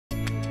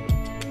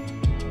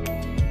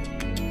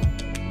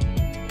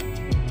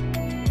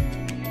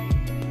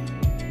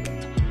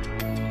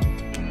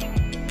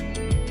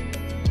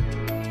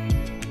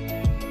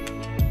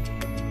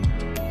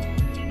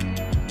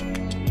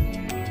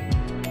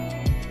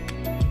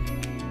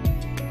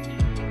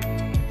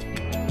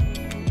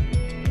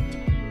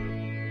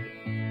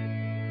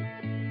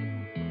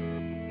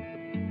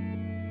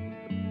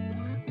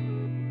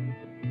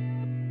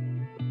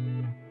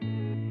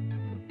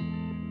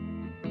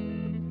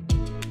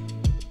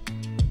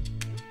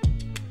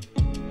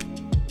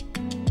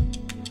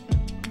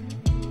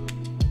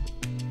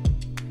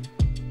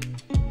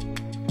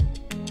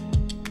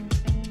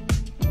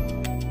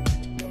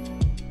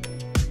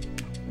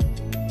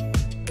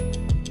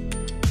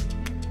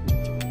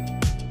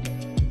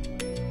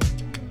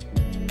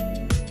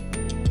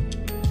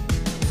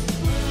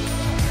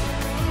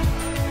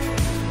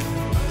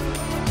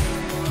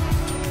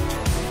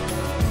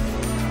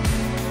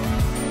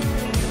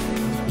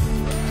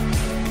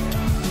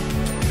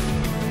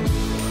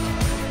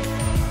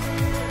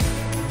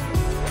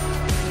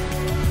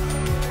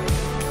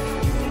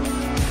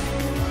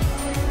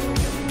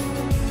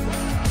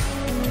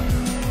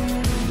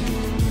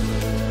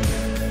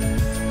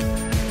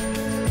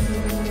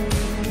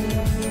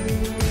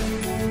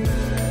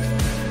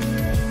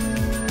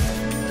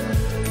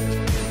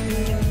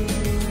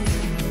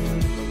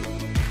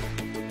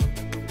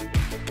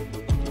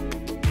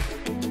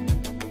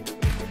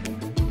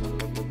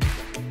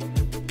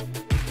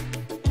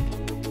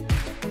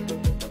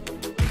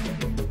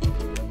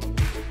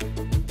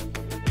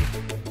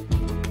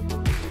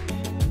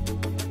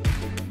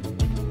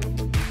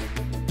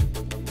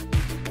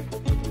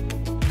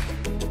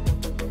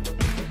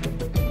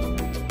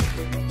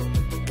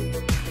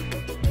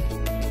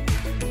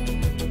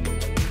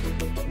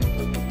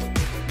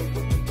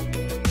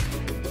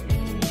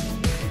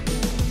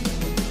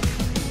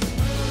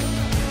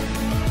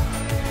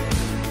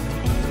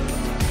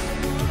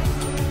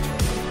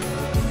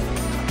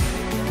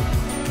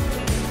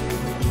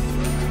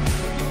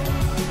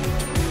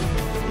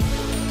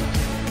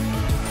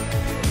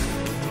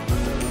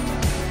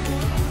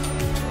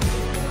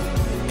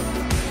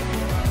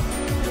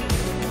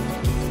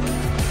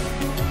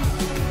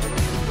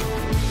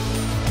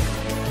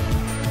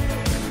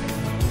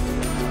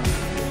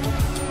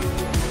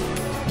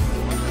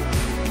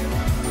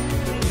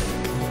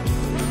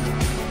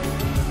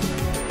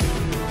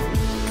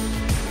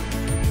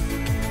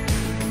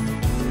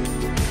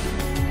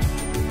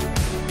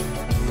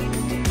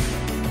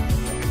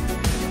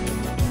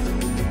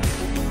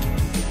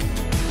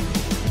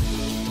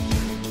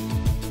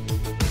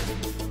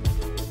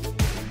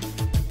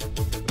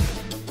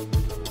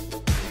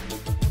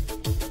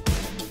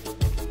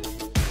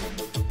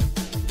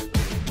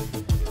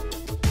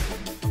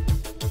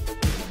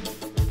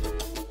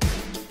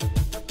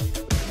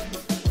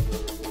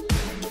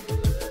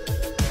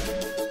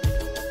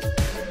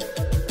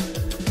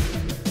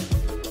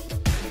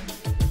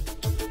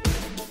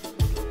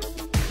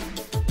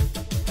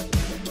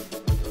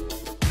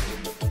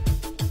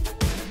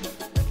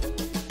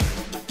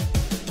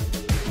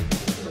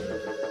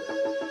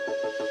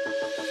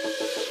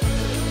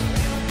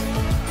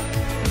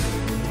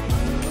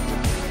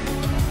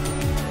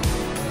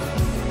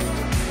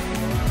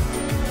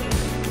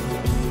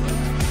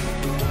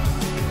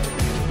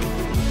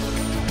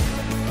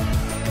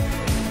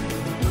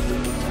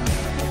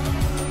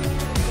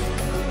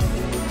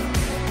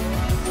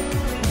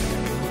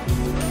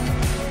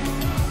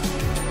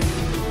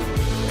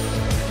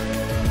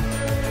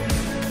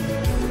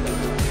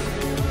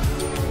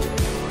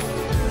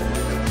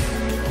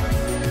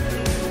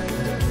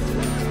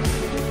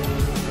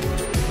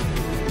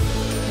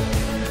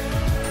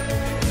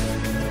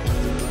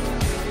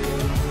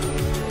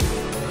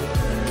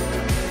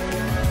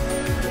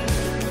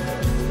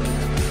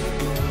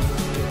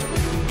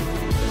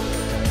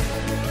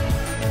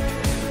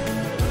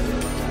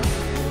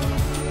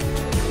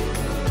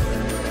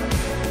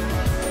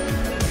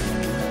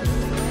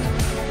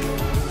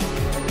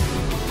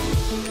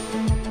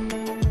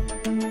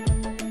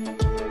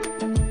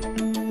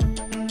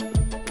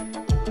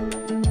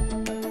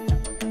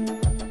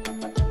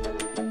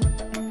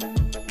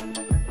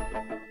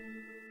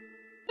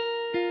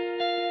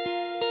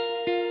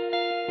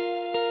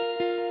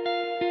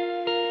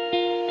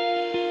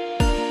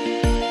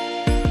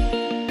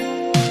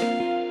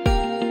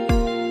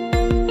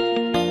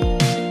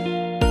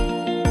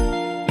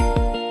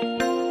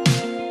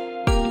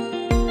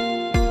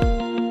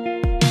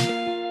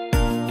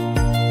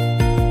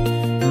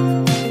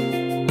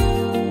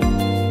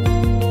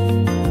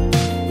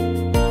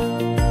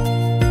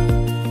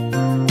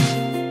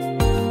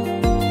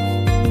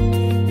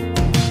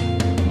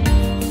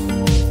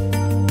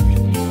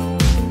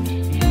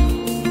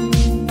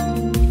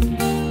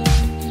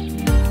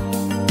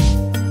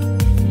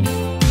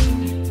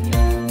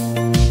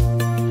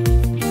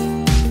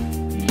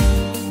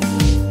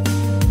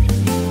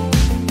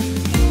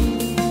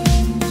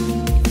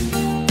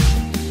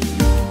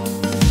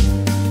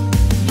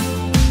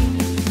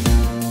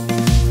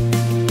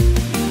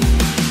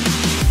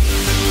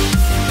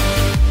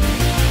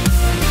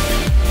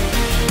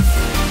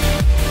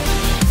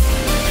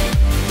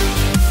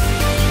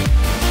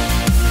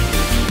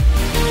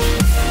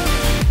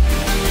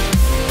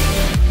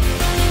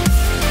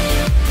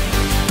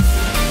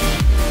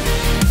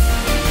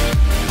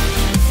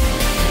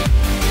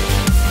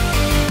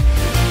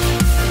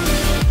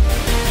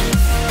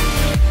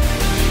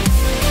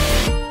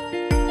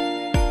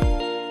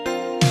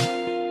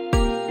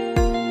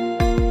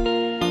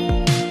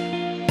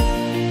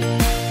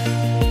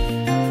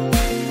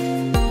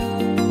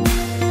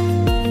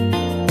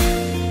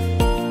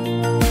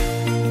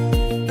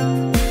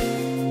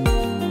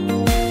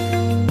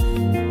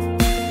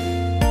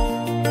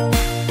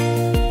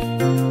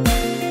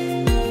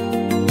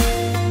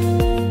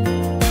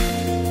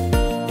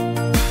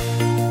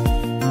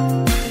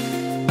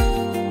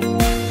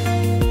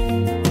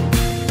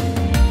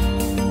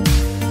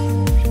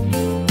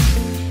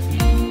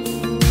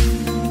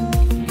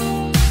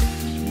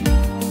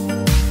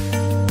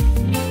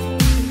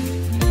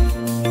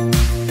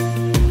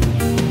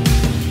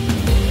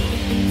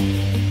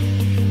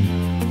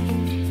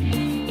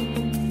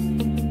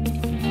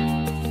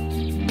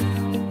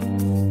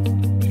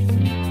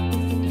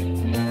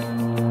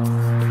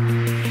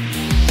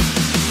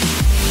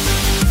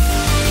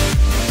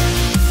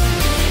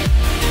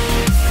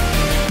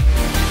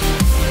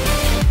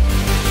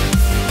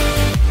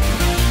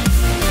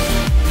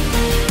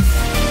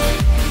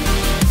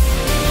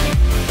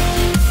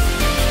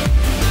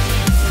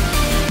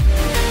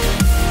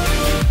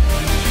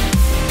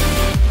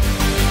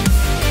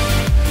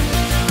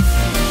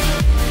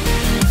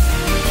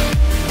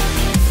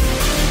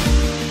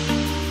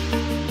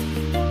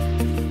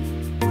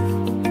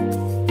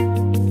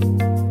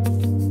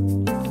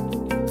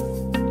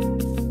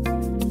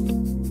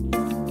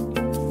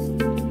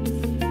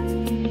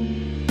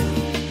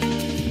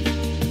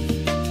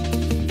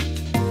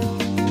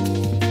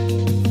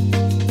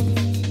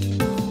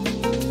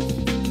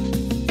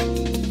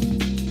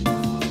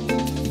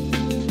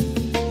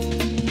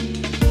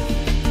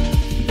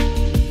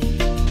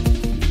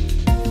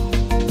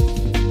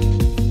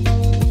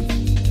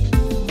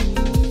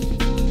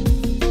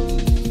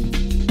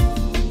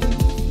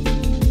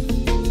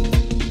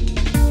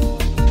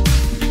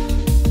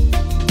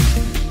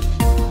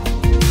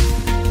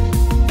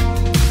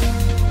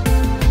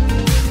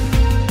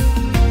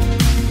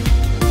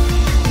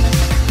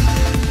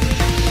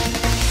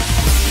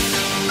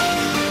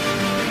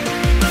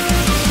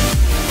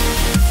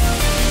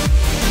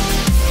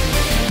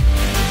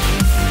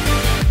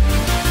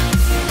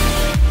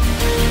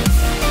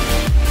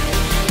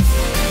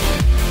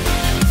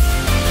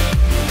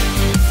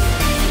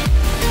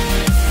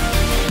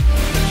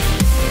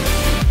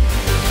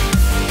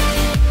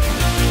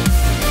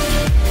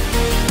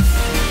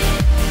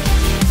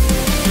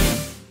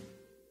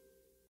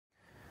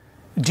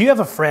Do you have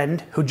a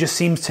friend who just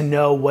seems to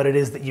know what it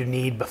is that you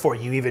need before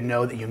you even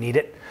know that you need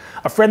it?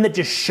 A friend that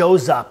just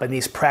shows up in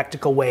these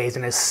practical ways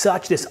and has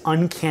such this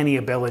uncanny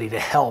ability to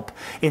help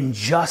in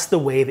just the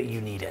way that you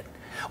need it.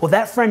 Well,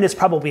 that friend is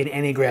probably an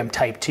Enneagram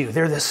type 2.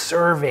 They're the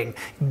serving,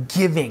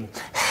 giving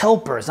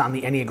helpers on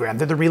the Enneagram.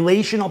 They're the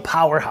relational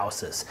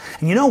powerhouses.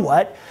 And you know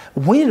what?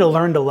 We need to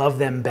learn to love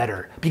them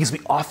better because we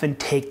often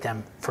take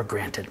them for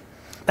granted.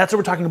 That's what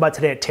we're talking about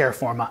today at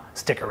Terraforma.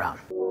 Stick around.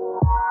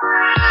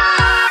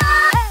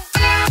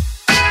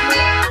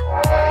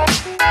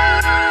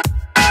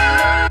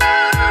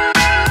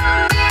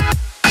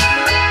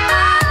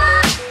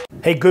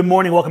 Hey, good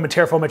morning. Welcome to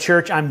Terraforma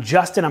Church. I'm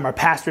Justin. I'm our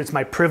pastor. It's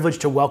my privilege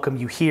to welcome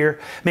you here.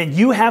 Man,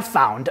 you have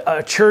found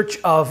a church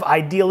of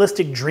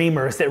idealistic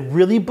dreamers that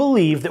really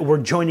believe that we're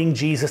joining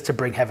Jesus to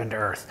bring heaven to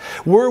earth.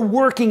 We're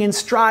working and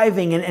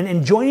striving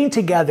and joining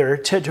together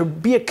to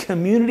be a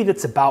community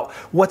that's about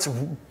what's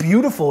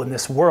beautiful in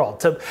this world,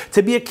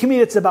 to be a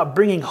community that's about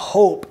bringing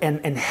hope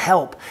and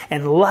help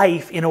and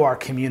life into our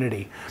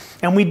community.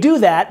 And we do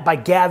that by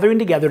gathering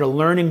together to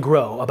learn and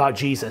grow about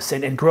Jesus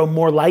and grow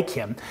more like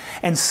him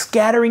and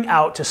scattering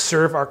out to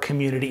serve our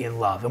community in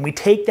love. And we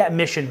take that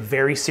mission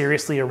very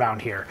seriously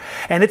around here.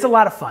 And it's a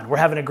lot of fun. We're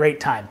having a great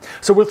time.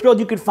 So we're thrilled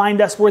you could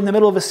find us. We're in the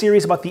middle of a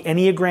series about the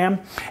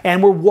Enneagram,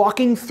 and we're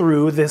walking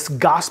through this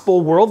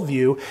gospel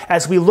worldview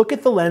as we look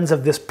at the lens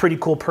of this pretty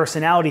cool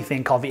personality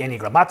thing called the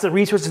Enneagram. Lots of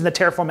resources in the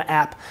Terraforma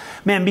app.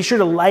 Man, be sure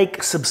to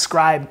like,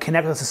 subscribe,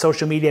 connect with us on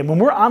social media. And when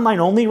we're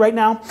online only right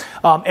now,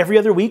 every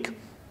other week,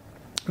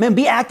 man,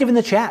 be active in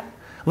the chat.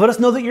 Let us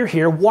know that you're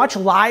here. Watch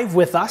live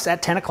with us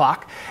at 10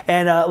 o'clock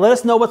and let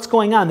us know what's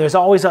going on. There's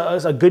always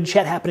a good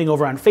chat happening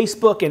over on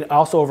Facebook and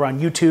also over on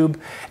YouTube.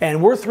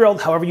 And we're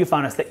thrilled, however you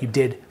found us, that you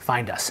did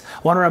find us. I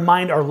want to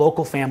remind our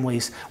local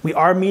families, we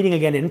are meeting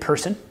again in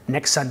person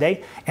next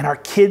Sunday, and our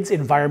kids'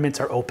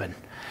 environments are open.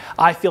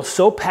 I feel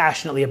so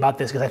passionately about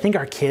this because I think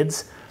our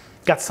kids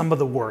got some of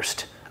the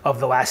worst of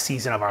the last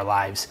season of our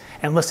lives.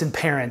 And listen,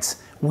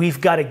 parents,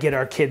 we've got to get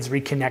our kids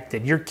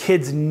reconnected. Your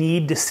kids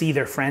need to see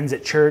their friends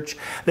at church.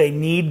 They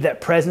need that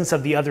presence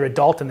of the other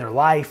adult in their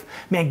life.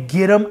 Man,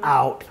 get them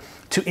out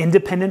to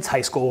Independence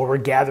High School where we're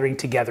gathering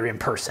together in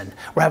person.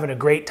 We're having a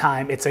great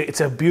time. It's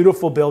a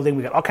beautiful building.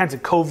 We got all kinds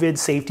of COVID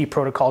safety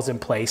protocols in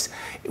place.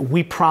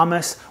 We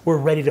promise we're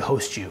ready to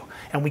host you.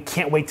 And we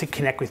can't wait to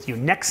connect with you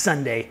next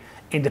Sunday,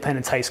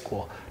 Independence High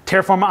School.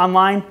 Terraforma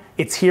Online,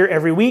 it's here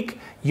every week.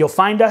 You'll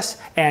find us.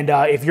 And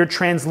if you're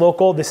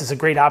translocal, this is a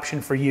great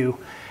option for you.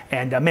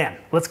 And man,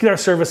 let's get our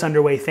service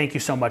underway. Thank you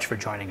so much for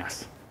joining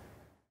us.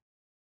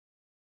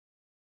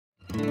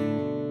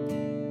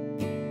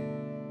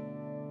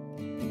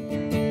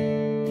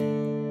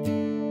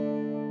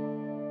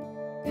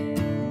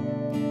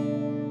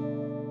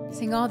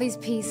 Sing all these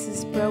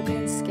pieces broken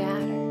and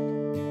scattered.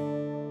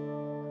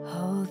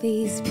 All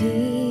these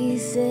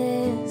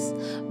pieces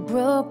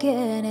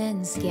broken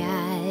and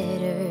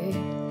scattered,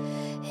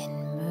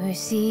 in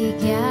mercy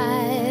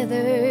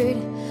gathered,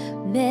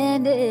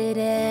 mended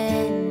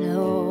and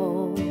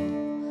whole,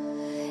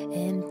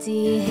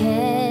 empty-handed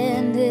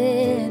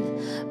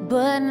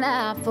but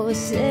not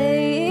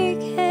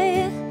forsaken.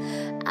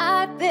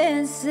 I've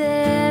been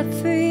set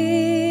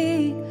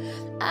free.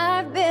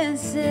 I've been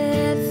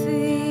set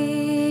free.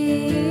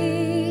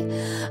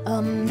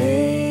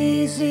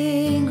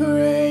 Amazing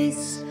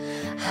grace,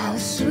 how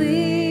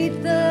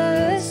sweet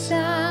the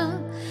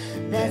sound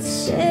that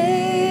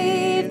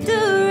saved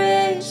a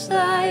wretch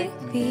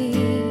like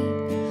me.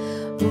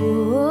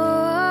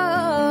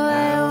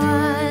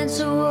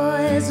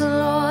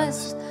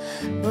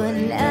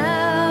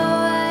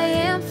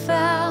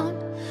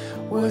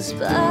 Was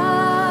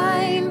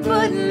blind,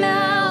 but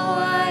now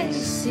I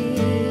see,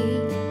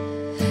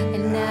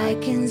 and I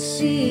can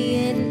see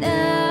it now.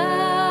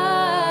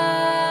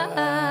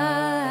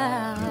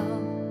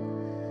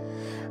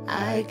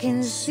 I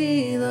can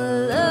see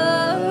the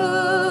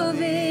love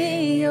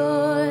in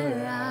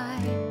your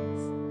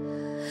eyes,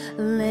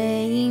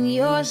 laying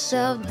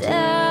yourself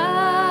down,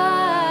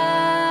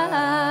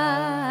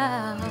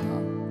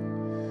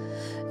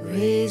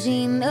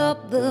 raising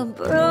up the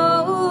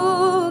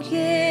broken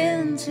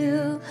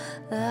to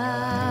life.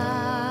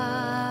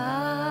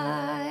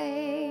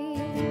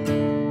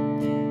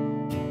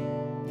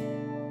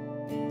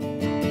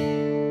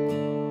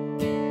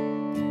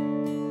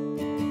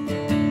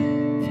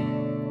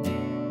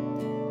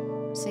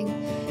 Sing,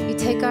 you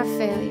take our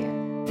failure,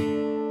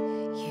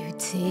 you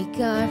take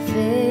our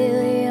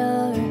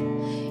failure,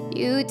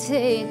 you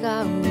take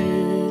our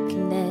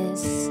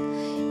weakness,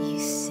 you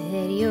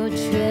set your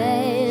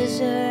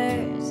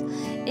treasures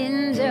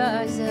in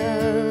jars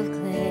of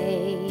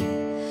clay.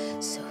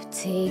 So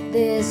take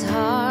this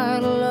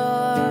heart,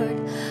 Lord,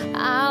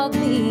 I'll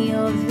be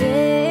your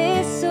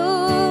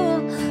vessel,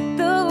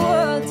 the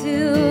world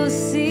to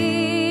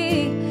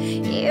see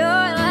your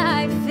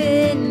life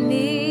in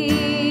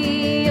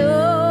me.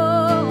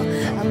 Oh,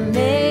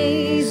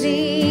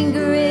 amazing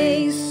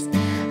grace,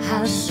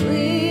 how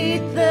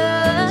sweet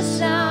the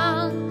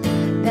sound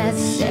that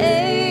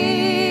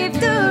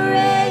saved a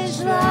wretch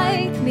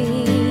like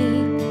me.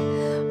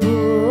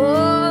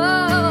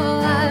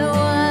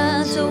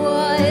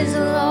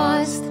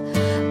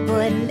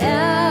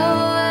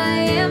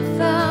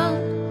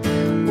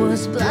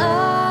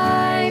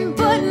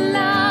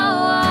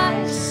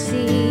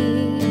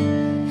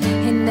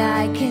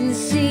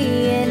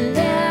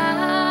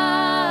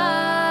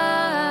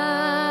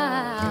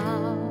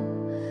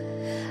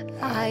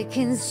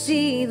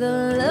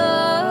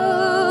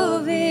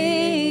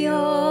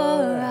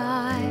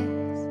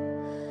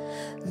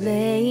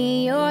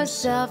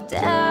 yourself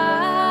down,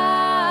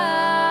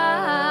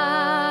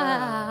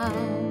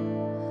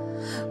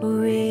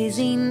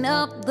 raising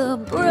up the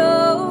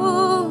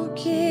broken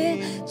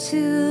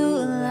to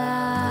life.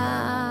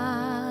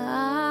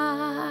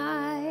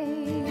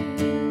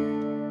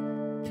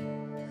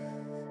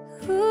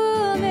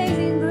 Ooh,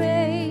 amazing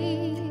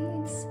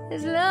grace,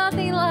 there's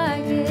nothing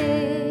like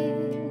it.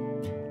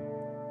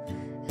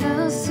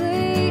 How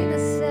sweet the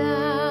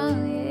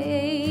sound,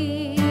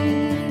 yeah.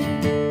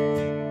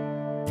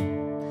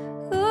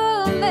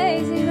 Ooh,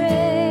 amazing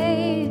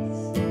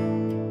grace.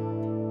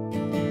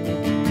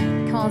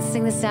 Come on,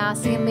 sing this out.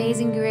 Sing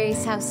Amazing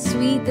Grace. How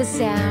sweet the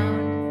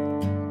sound.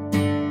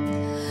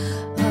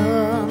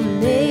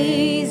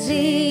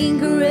 Amazing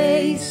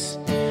grace.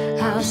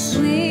 How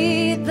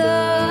sweet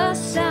the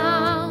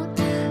sound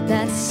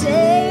that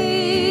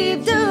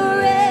saved a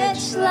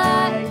wretch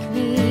like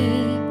me.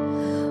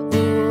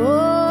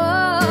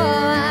 Oh,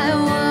 I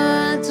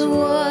once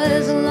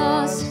was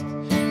lost,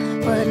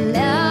 but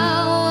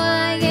now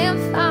I am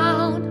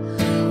found.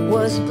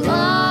 Was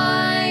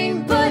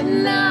blind, but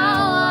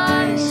now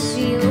I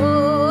see. Oh,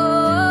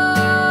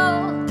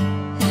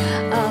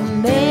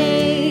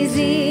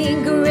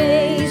 amazing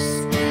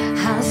grace,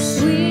 how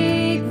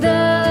sweet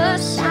the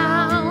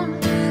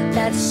sound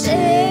that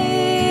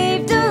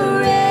saved a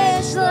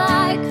wretch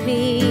like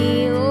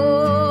me.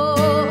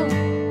 Oh,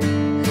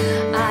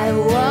 I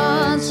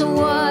once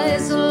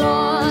was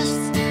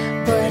lost,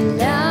 but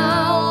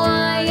now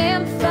I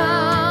am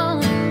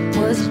found.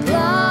 Was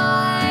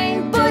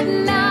blind, but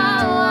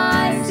now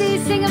I see.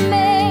 Sing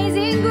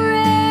amazing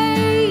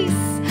grace,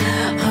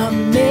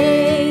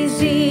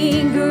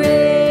 amazing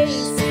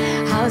grace.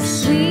 How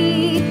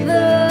sweet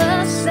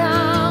the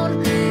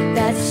sound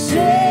that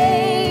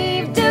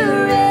saved a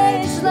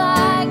wretch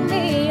like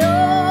me.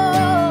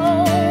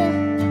 Oh,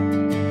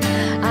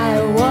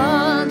 I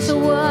once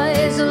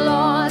was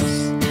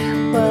lost,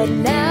 but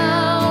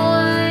now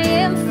I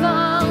am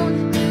found.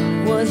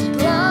 Was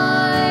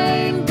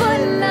blind, but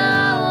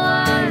now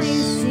I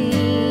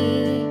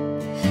see,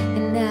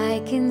 and I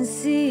can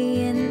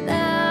see it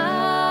now.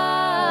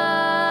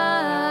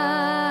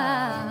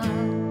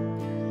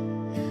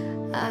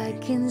 I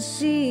can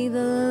see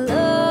the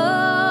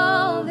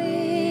love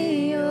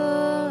in your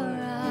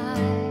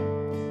eyes,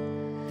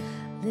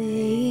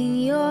 laying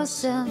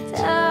yourself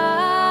down,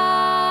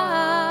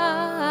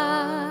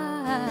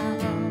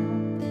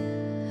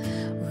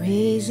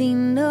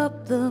 raising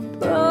up the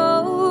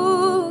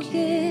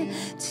broken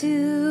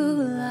to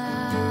life.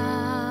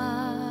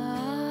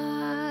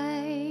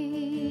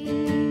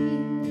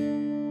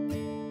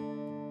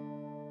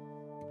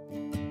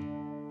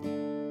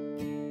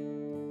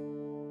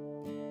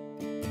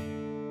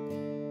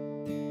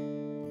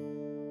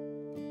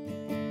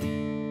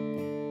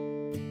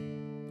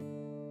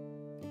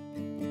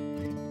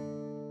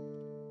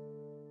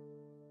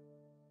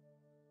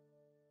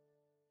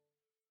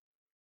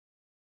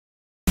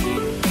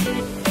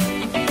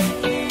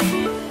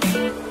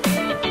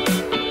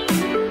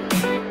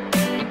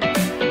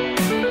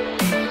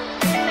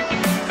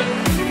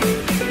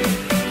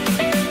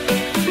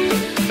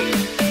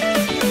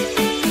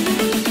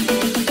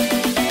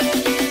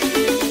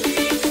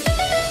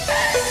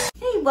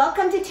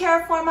 Welcome to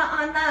Terraforma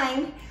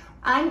Online.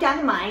 I'm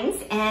Donna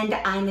Mines and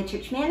I'm the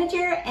church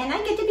manager and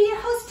I get to be your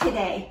host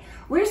today.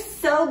 We're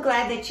so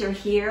glad that you're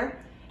here.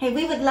 Hey,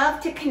 we would love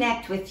to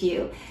connect with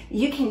you.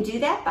 You can do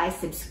that by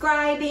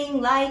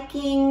subscribing,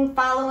 liking,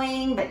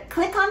 following, but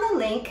click on the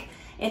link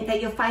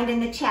that you'll find in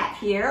the chat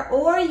here,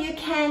 or you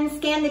can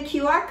scan the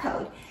QR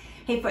code.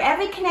 Hey, for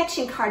every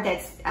connection card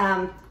that's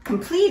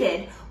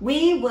completed,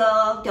 we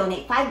will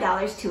donate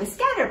 $5 to a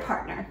scatter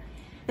partner.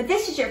 If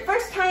this is your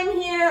first time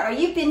here or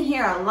you've been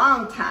here a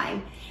long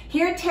time,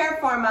 here at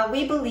Terraforma,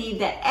 we believe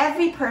that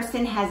every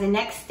person has a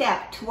next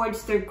step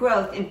towards their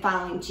growth in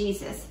following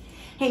Jesus.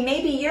 Hey,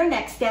 maybe your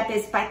next step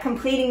is by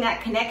completing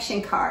that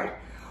connection card,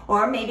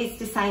 or maybe it's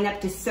to sign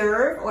up to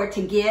serve or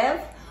to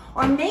give,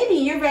 or maybe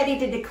you're ready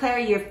to declare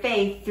your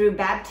faith through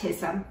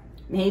baptism.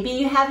 Maybe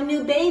you have a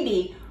new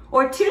baby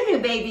or 2 new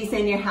babies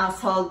in your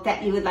household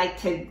that you would like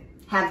to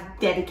have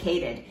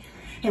dedicated.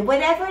 And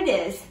whatever it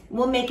is,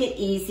 we'll make it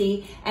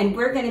easy, and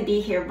we're going to be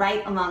here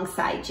right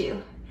alongside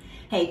you.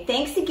 Hey,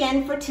 thanks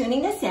again for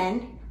tuning us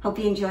in. Hope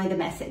you enjoy the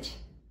message.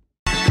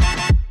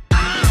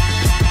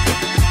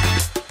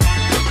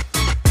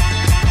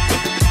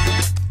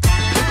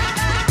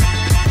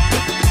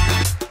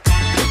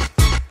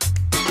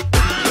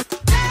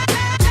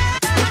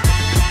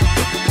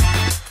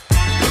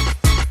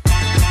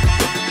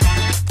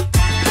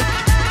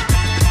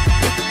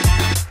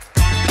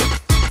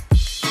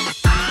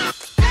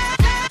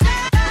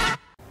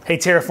 Hey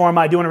Terraforma,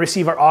 I do want to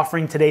receive our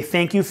offering today.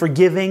 Thank you for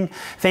giving.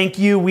 Thank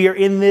you. We are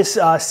in this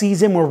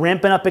season. We're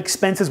ramping up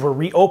expenses. We're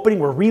reopening.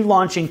 We're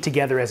relaunching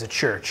together as a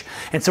church.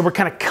 And so we're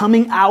kind of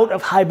coming out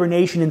of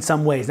hibernation in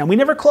some ways. Now, we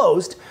never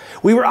closed.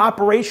 We were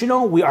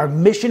operational. Our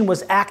mission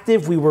was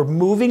active. We were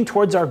moving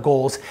towards our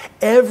goals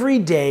every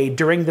day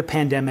during the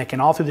pandemic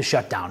and all through the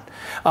shutdown.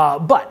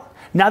 But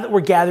now that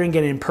we're gathering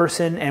again in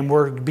person and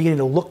we're beginning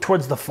to look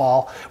towards the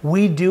fall,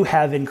 we do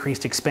have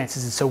increased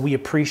expenses, and so we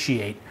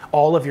appreciate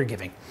all of your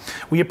giving.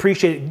 We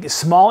appreciate it,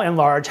 small and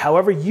large.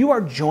 However you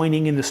are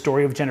joining in the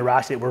story of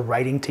generosity that we're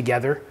writing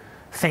together,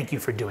 thank you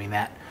for doing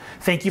that.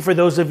 Thank you for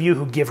those of you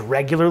who give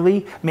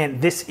regularly. Man,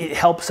 it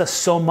helps us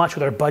so much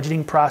with our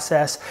budgeting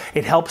process.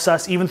 It helps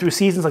us even through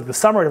seasons like the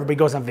summer, everybody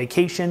goes on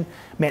vacation.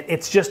 Man,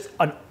 it's just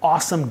an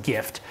awesome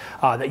gift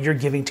that you're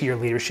giving to your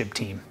leadership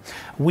team.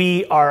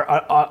 We're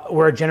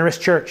a generous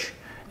church,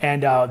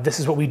 and this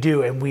is what we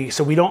do, and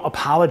so we don't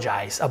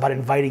apologize about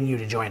inviting you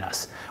to join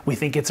us. We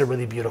think it's a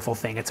really beautiful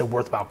thing. It's a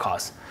worthwhile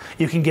cause.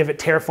 You can give at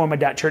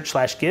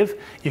terraforma.church/give.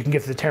 You can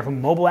give through the Terraforma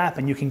mobile app,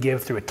 and you can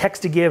give through a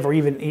text to give or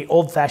even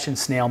old-fashioned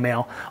snail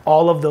mail.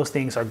 All of those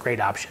things are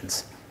great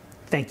options.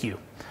 Thank you.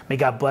 May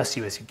God bless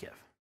you as you give.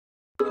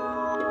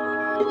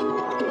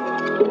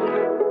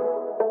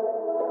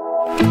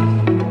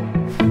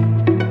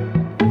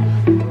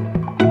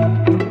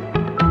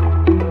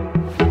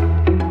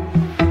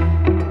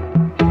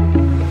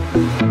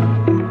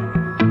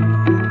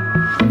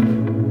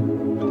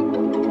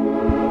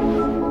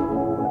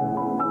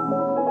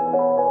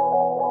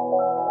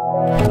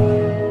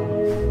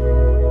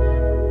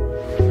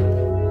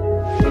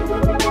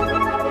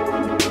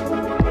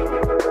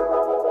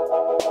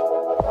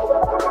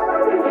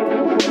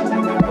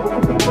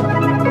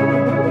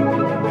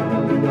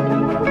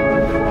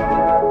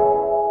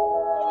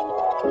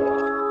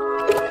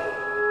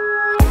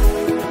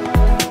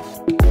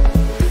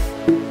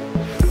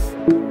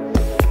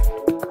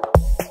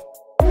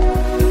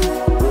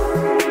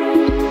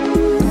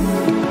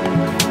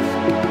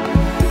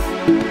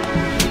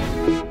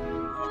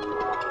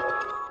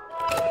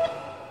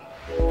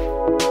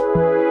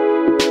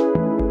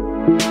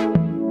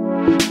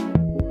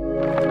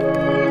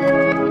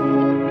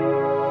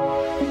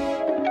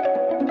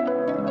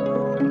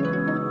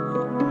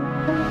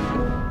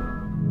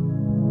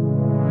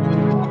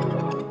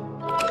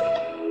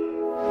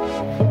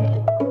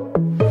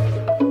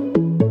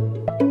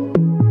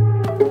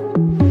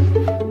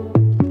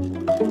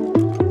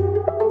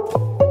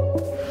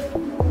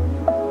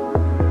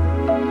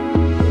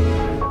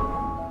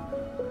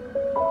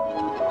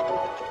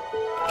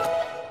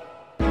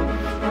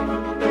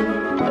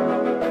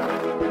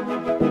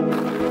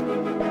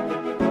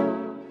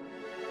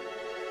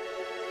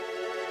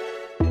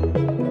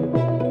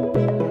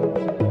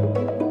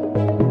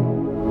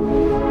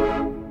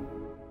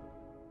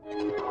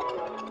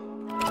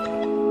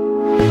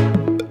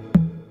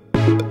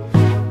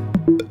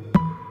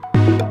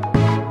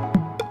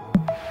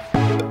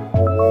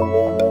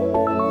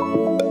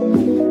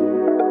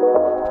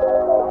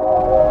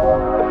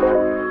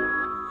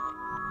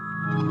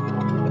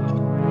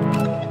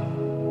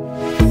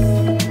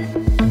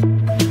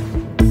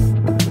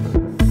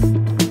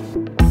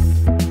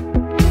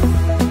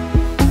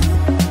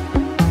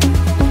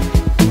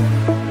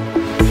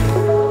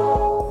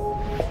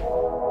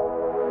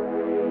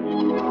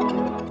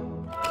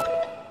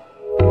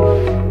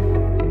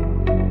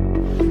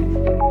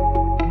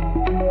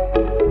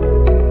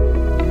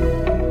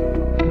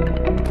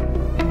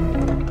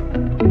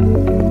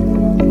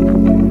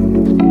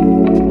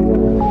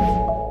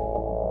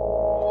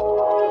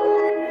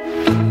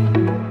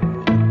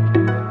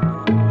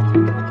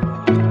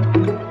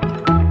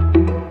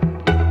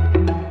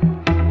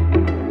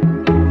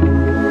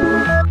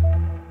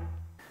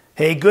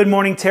 Hey, good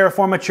morning,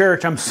 Terraforma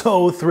Church. I'm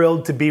so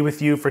thrilled to be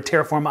with you for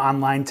Terraforma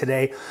Online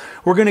today.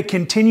 We're going to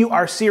continue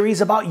our series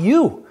about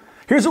you.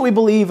 Here's what we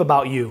believe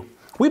about you.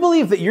 We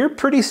believe that you're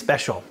pretty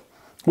special.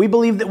 We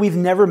believe that we've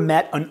never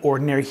met an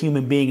ordinary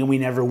human being, and we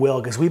never will,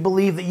 because we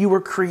believe that you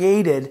were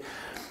created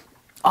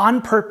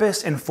on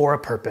purpose and for a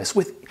purpose,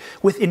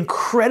 with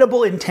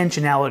incredible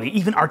intentionality,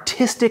 even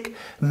artistic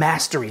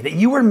mastery, that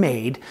you were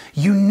made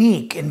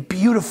unique and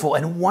beautiful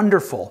and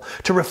wonderful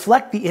to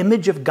reflect the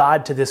image of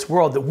God to this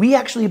world, that we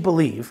actually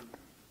believe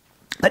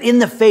that in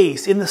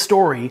the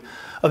story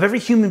of every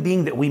human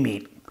being that we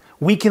meet,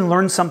 we can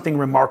learn something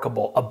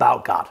remarkable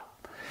about God.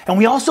 And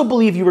we also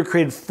believe you were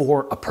created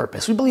for a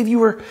purpose. We believe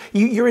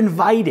you're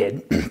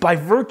invited by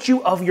virtue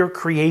of your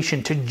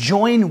creation to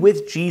join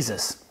with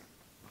Jesus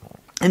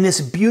in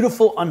this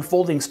beautiful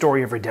unfolding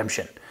story of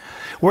redemption,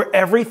 where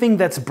everything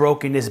that's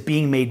broken is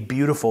being made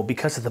beautiful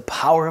because of the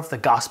power of the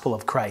gospel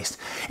of Christ.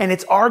 And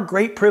it's our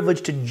great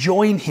privilege to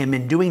join him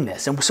in doing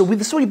this. And so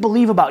this is what we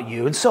believe about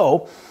you. And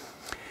so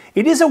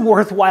it is a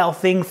worthwhile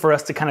thing for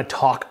us to kind of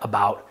talk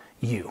about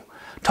you.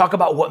 Talk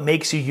about what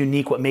makes you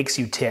unique, what makes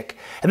you tick.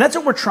 And that's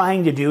what we're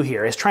trying to do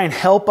here, is try and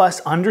help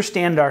us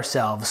understand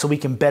ourselves so we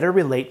can better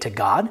relate to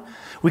God,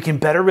 we can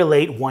better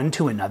relate one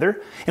to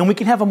another, and we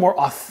can have a more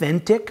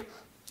authentic,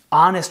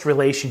 honest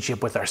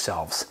relationship with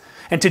ourselves.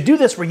 And to do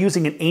this, we're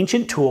using an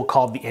ancient tool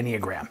called the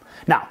Enneagram.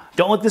 Now,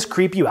 don't let this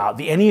creep you out.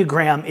 The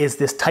Enneagram is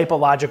this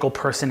typological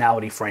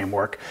personality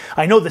framework.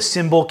 I know the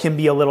symbol can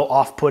be a little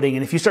off-putting,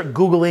 and if you start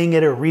Googling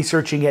it or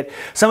researching it,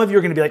 some of you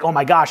are going to be like, oh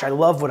my gosh, I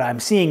love what I'm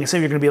seeing. And some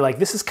of you are going to be like,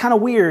 this is kind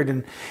of weird.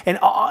 And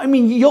I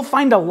mean, you'll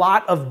find a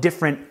lot of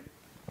different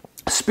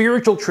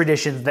spiritual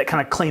traditions that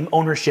kind of claim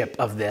ownership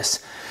of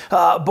this.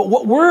 But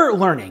what we're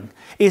learning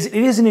is it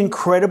is an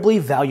incredibly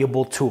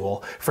valuable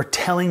tool for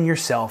telling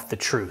yourself the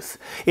truth.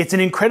 It's an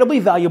incredibly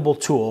valuable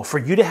tool for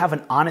you to have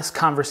an honest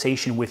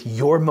conversation with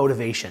your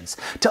motivations,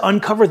 to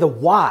uncover the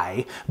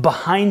why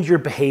behind your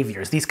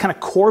behaviors, these kind of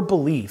core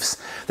beliefs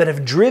that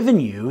have driven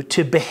you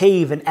to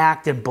behave and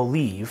act and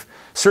believe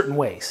certain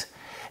ways.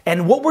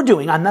 And what we're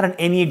doing, I'm not an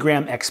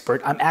Enneagram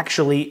expert, I'm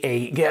actually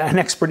an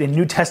expert in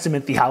New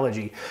Testament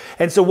theology.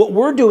 And so what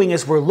we're doing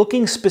is we're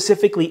looking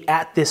specifically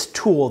at this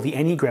tool, the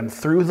Enneagram,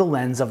 through the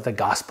lens of the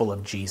gospel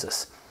of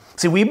Jesus.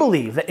 See, we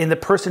believe that in the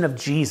person of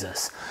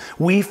Jesus,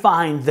 we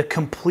find the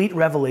complete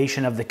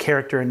revelation of the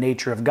character and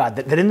nature of God.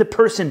 That in the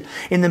person,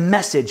 in the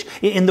message,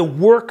 in the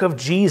work of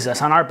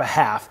Jesus on our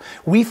behalf,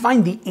 we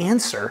find the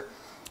answer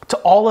to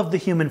all of the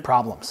human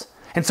problems.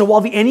 And so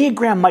while the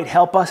Enneagram might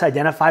help us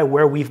identify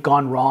where we've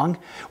gone wrong,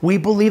 we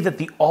believe that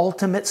the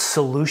ultimate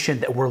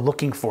solution that we're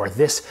looking for,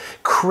 this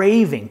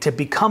craving to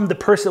become the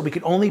person that we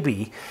could only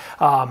be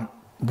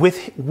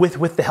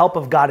with the help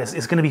of God,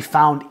 is going to be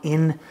found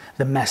in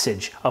the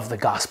message of the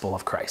gospel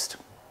of Christ.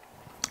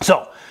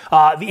 So,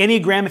 the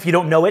Enneagram, if you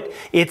don't know it,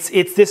 it's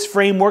this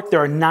framework. There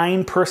are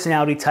 9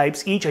 personality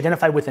types, each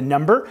identified with a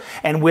number,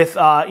 and with,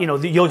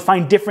 you'll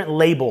find different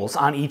labels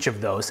on each of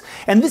those.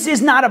 And this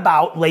is not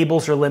about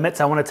labels or limits.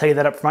 I want to tell you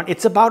that up front.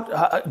 It's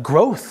about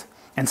growth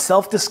and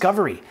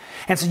self-discovery.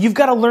 And so you've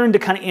got to learn to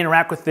kind of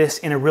interact with this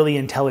in a really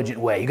intelligent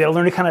way. You've got to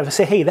learn to kind of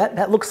say, hey,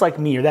 that looks like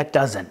me, or that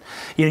doesn't.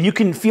 You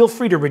can feel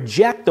free to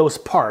reject those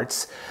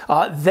parts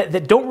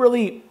that don't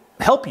really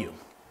help you.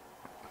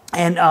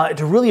 And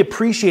to really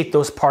appreciate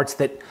those parts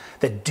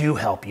that do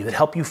help you, that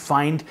help you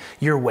find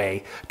your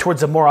way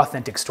towards a more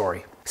authentic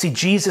story. See,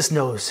 Jesus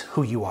knows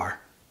who you are.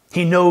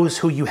 He knows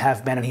who you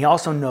have been, and he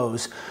also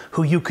knows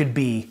who you could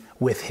be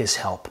with his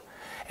help.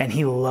 And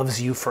he loves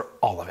you for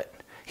all of it.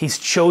 He's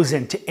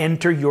chosen to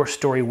enter your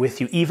story with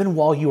you, even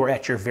while you are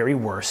at your very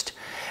worst,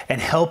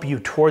 and help you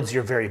towards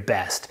your very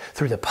best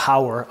through the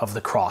power of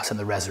the cross and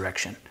the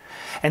resurrection.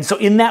 And so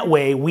in that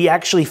way, we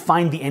actually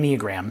find the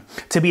Enneagram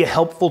to be a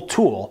helpful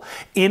tool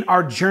in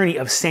our journey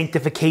of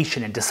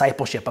sanctification and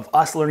discipleship, of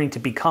us learning to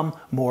become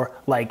more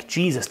like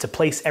Jesus, to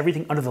place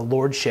everything under the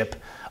lordship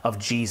of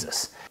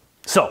Jesus.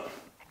 So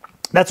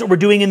that's what we're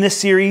doing in this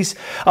series.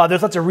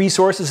 There's lots of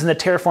resources in the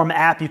Terraform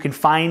app. You can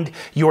find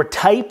your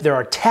type. There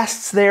are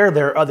tests there.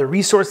 There are other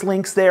resource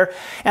links there.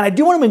 And I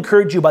do want to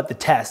encourage you about the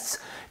tests.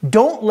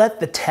 Don't let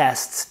the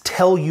tests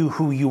tell you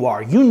who you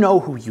are. You know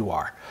who you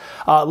are.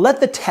 Let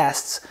the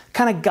tests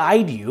kind of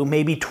guide you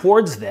maybe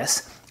towards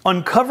this,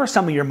 uncover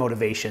some of your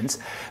motivations,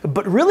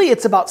 but really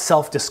it's about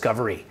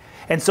self-discovery.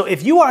 And so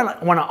if you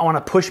want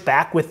to push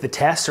back with the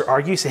tests or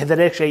argue, say that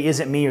actually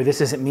isn't me or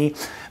this isn't me,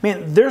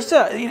 man,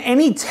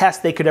 any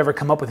test they could ever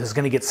come up with is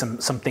going to get some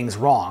things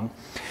wrong,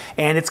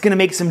 and it's going to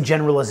make some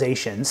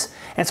generalizations.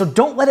 And so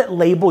don't let it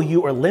label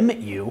you or limit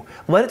you.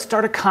 Let it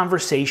start a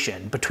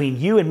conversation between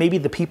you and maybe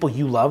the people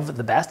you love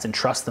the best and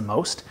trust the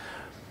most,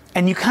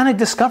 and you kind of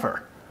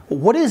discover,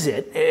 what is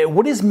it?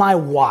 What is my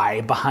why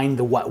behind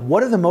the what?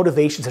 What are the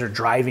motivations that are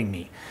driving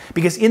me?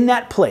 Because in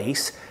that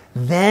place,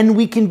 then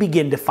we can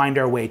begin to find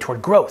our way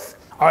toward growth.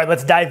 All right,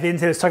 let's dive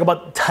into it. Let's talk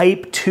about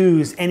type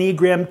 2s,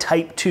 Enneagram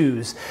type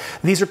 2s.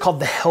 These are called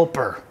the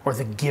helper or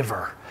the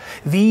giver.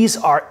 These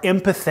are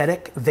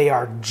empathetic, they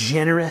are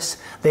generous,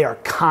 they are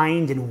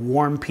kind and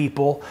warm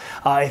people.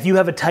 If you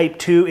have a type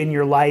 2 in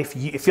your life,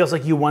 it feels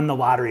like you won the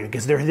lottery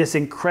because they're this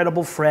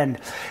incredible friend.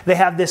 They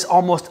have this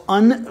almost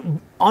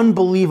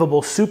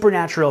unbelievable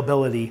supernatural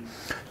ability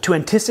to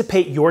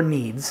anticipate your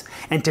needs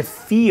and to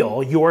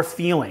feel your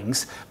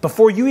feelings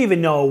before you even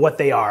know what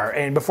they are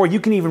and before you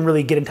can even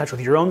really get in touch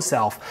with your own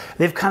self.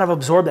 They've kind of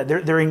absorbed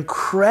that. They're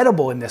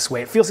incredible in this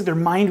way. It feels like they're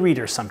mind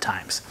readers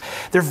sometimes.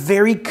 They're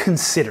very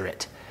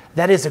considerate.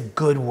 That is a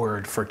good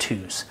word for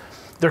 2s.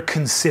 They're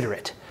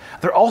considerate.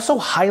 They're also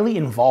highly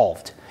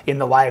involved in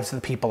the lives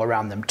of the people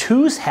around them.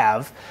 2s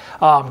have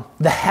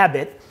the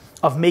habit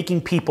of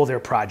making people their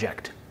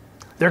project.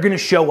 They're going to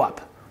show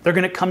up. They're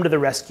going to come to the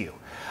rescue.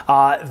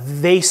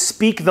 They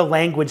speak the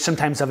language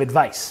sometimes of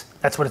advice.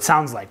 That's what it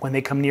sounds like when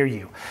they come near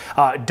you.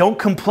 Don't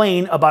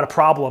complain about a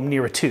problem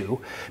near a 2,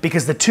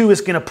 because the 2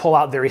 is going to pull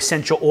out their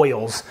essential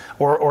oils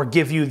or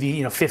give you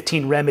the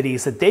 15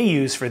 remedies that they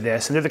use for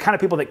this. And they're the kind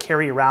of people that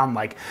carry around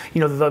like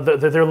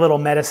their little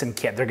medicine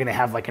kit. They're going to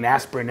have like an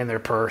aspirin in their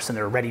purse, and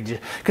they're ready to,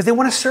 because they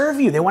want to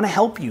serve you. They want to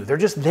help you. They're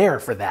just there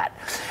for that.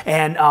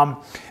 And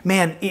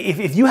man,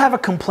 if you have a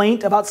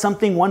complaint about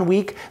something one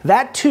week,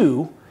 that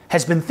 2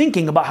 has been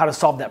thinking about how to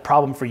solve that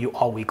problem for you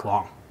all week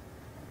long.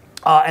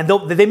 And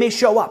they may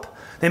show up.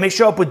 They may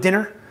show up with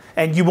dinner,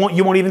 and you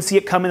won't even see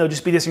it coming. There'll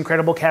just be this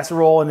incredible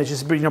casserole, and it's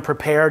just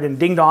prepared, and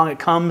ding dong, it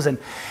comes.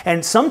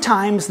 And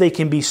sometimes they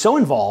can be so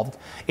involved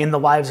in the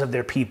lives of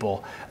their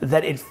people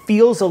that it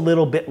feels a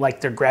little bit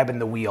like they're grabbing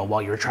the wheel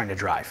while you're trying to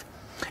drive.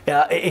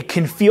 It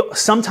can feel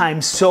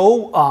sometimes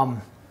so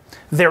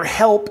their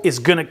help is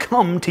going to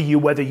come to you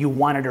whether you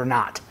want it or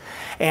not.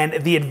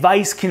 And the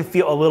advice can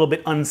feel a little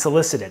bit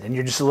unsolicited, and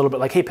you're just a little bit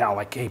like, hey pal,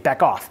 like, hey,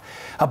 back off.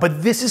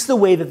 But this is the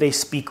way that they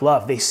speak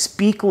love. They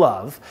speak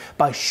love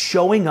by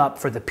showing up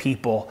for the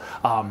people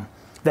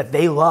that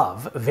they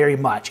love very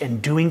much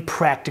and doing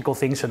practical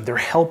things for them. They're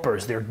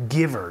helpers, they're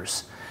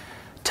givers.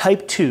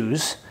 Type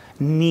 2s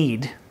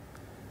need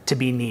to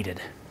be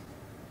needed.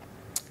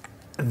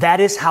 That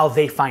is how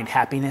they find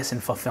happiness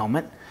and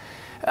fulfillment.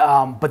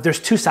 But there's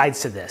two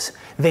sides to this.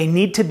 They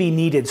need to be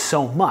needed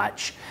so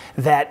much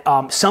that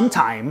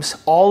sometimes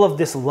all of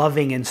this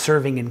loving and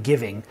serving and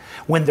giving,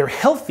 when they're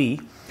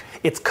healthy,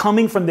 it's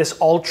coming from this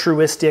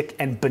altruistic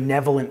and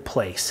benevolent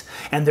place.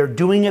 And they're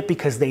doing it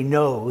because they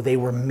know they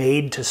were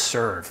made to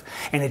serve.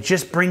 And it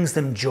just brings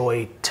them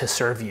joy to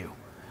serve you.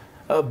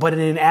 But in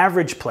an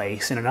average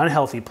place, in an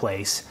unhealthy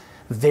place,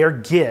 their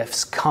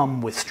gifts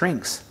come with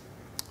strings.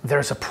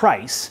 There's a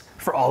price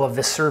for all of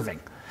this serving.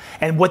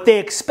 And what they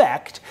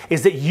expect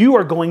is that you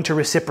are going to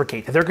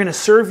reciprocate, that they're going to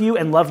serve you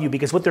and love you,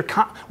 because what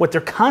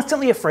they're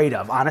constantly afraid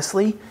of,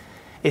 honestly,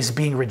 is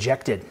being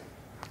rejected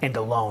and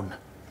alone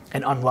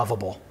and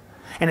unlovable.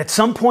 And at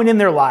some point in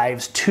their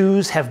lives,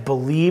 2s have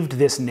believed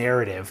this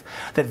narrative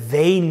that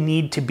they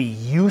need to be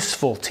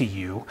useful to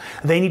you,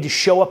 they need to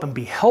show up and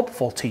be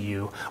helpful to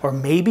you, or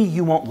maybe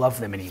you won't love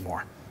them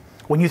anymore.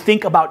 When you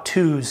think about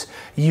 2s,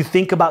 you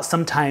think about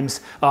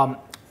sometimes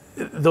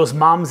those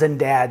moms and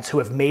dads who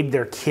have made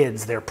their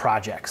kids their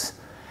projects.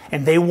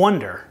 And they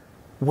wonder,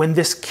 when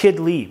this kid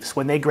leaves,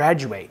 when they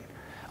graduate,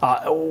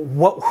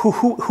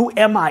 who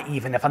am I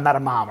even if I'm not a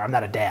mom or I'm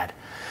not a dad?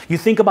 You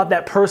think about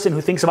that person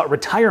who thinks about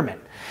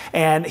retirement,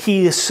 and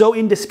he is so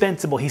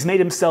indispensable. He's made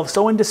himself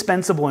so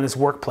indispensable in his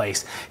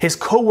workplace. His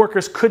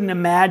coworkers couldn't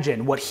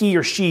imagine what he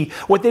or she,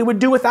 what they would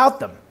do without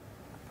them.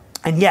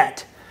 And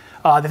yet,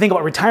 they think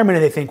about retirement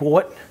and they think,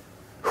 well,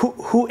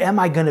 who am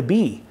I going to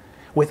be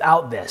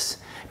without this?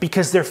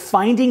 Because they're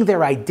finding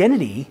their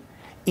identity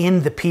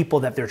in the people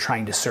that they're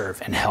trying to serve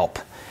and help.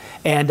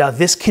 And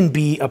this can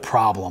be a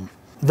problem.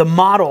 The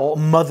model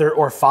mother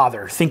or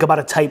father, think about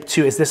a type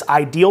 2, is this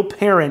ideal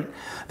parent,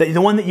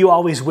 the one that you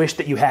always wish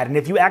that you had. And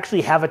if you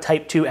actually have a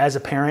type 2 as a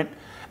parent,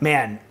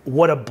 man,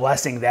 what a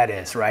blessing that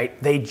is, right?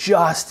 They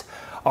just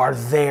are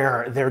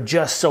there. They're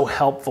just so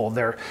helpful.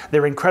 They're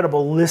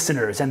incredible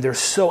listeners, and they're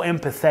so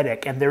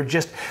empathetic, and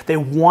they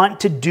want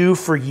to do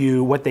for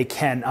you what they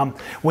can.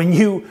 When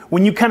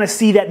you kind of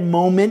see that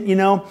moment, you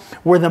know,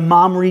 where the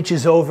mom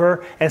reaches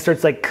over and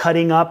starts like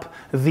cutting up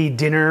the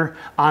dinner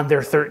on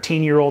their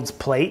 13-year-old's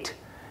plate,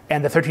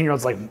 and the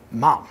 13-year-old's like,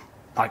 Mom,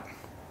 like,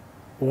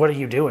 what are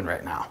you doing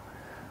right now?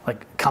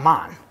 Like, come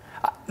on.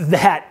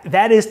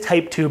 That is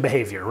type 2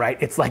 behavior, right?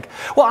 It's like,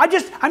 well,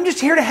 I'm just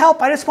here to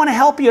help. I just want to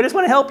help you. I just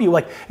want to help you.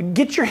 Like,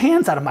 get your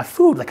hands out of my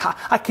food. Like,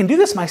 I can do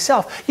this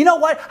myself. You know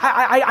what?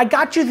 I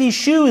got you these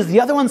shoes.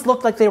 The other ones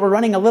looked like they were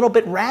running a little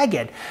bit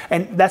ragged.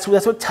 And that's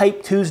what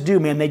type 2s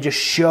do, man. They just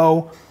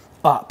show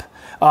up.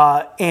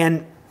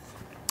 And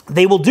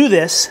they will do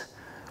this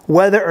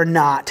whether or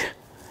not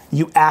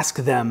you ask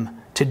them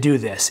to do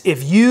this.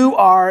 If you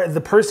are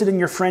the person in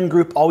your friend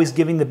group always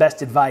giving the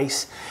best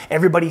advice,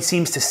 everybody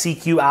seems to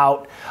seek you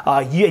out,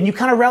 and you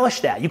kind of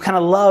relish that. You kind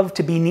of love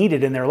to be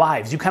needed in their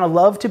lives. You kind of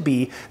love to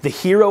be the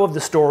hero of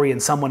the story in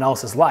someone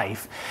else's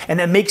life, and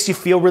that makes you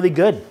feel really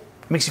good.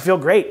 It makes you feel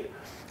great.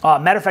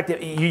 Matter of fact,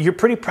 you're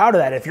pretty proud of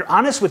that. If you're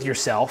honest with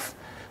yourself,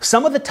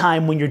 some of the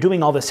time when you're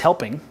doing all this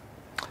helping,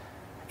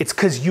 it's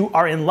because you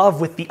are in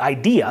love with the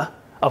idea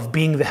of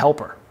being the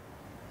helper.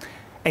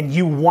 And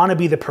you want to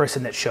be the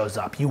person that shows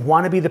up. You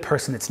want to be the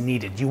person that's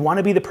needed. You want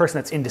to be the person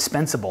that's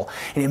indispensable.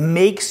 And it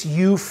makes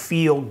you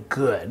feel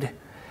good.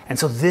 And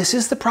so this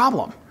is the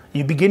problem.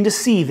 You begin to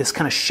see this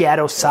kind of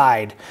shadow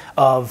side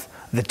of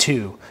the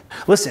 2.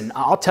 Listen,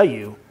 I'll tell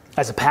you,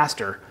 as a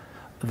pastor,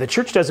 the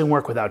church doesn't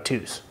work without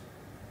 2s.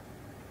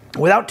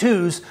 Without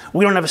 2s,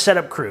 we don't have a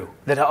setup crew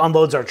that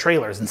unloads our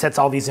trailers and sets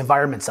all these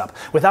environments up.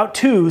 Without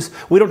 2s,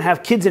 we don't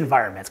have kids'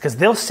 environments, because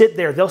they'll sit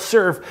there, they'll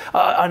serve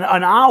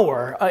an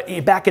hour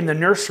back in the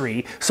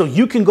nursery so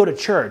you can go to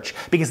church,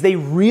 because they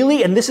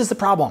really, and this is the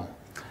problem,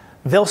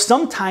 they'll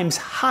sometimes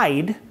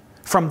hide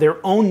from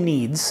their own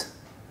needs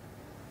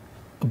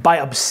by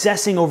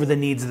obsessing over the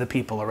needs of the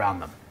people around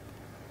them.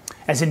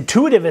 As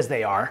intuitive as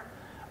they are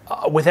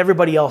with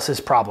everybody else's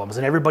problems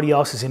and everybody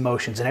else's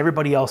emotions and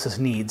everybody else's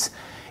needs,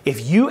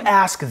 if you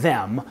ask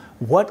them,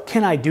 what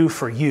can I do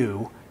for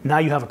you? Now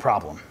you have a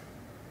problem.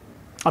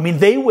 I mean,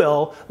 they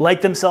will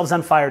light themselves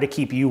on fire to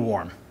keep you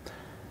warm.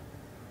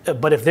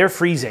 But if they're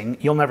freezing,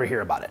 you'll never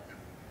hear about it.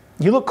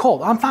 You look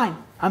cold. I'm fine.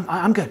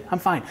 I'm good. I'm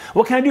fine.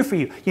 What can I do for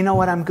you? You know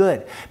what? I'm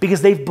good.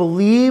 Because they've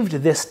believed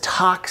this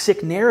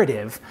toxic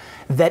narrative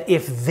that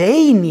if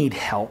they need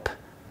help,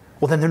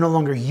 well, then they're no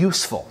longer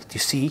useful. Do you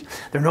see?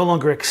 They're no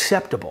longer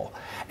acceptable.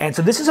 And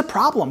so this is a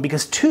problem,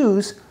 because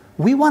 2s,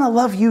 we want to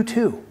love you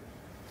too.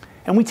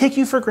 And we take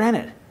you for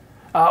granted.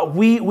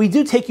 We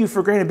do take you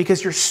for granted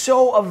because you're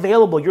so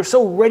available, you're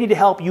so ready to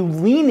help, you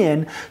lean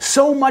in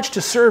so much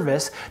to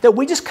service that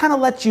we just kind of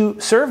let you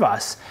serve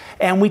us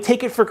and we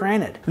take it for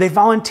granted. They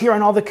volunteer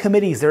on all the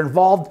committees, they're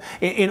involved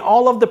in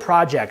all of the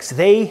projects.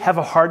 They have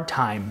a hard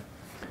time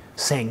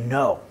saying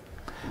no,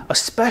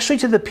 especially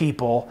to the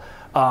people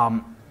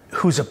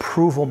whose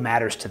approval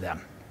matters to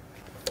them.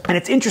 And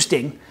it's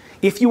interesting,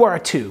 if you are a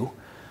 2,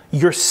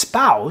 your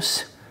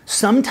spouse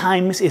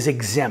sometimes is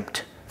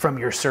exempt from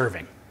your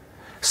serving.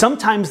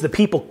 Sometimes the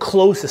people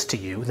closest to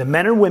you, the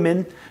men or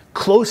women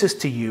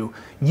closest to you,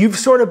 you've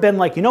sort of been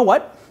like, you know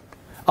what?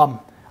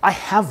 I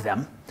have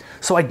them,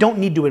 so I don't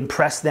need to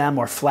impress them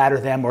or flatter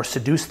them or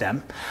seduce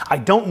them. I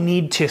don't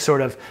need to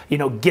sort of,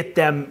 get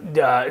them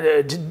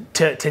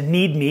to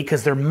need me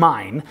because they're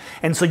mine.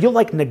 And so you'll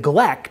like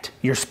neglect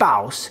your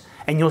spouse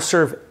and you'll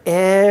serve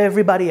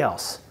everybody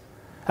else.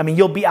 I mean,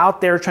 you'll be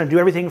out there trying to do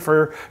everything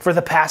for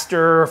the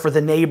pastor, or for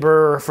the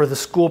neighbor, or for the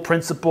school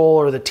principal,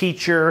 or the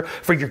teacher,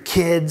 for your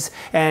kids,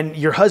 and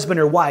your husband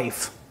or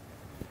wife,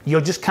 you'll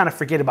just kind of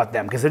forget about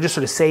them because they're just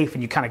sort of safe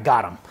and you kind of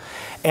got them.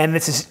 And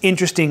it's this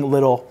interesting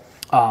little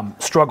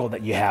struggle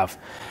that you have.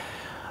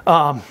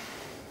 Type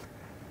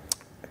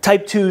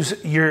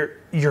 2's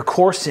your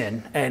core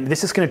sin, and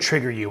this is going to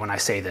trigger you when I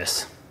say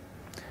this,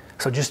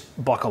 so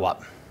just buckle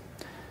up.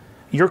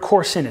 Your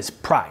core sin is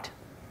pride.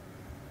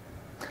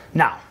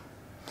 Now,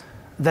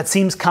 that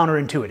seems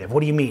counterintuitive. What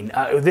do you mean?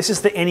 This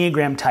is the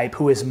Enneagram type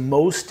who is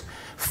most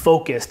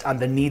focused on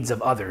the needs of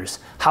others.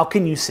 How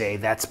can you say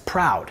that's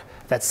proud?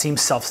 That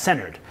seems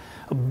self-centered.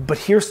 But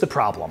here's the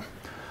problem.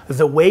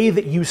 The way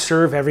that you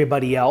serve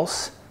everybody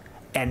else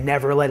and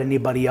never let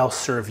anybody else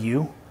serve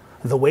you,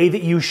 the way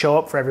that you show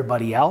up for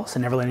everybody else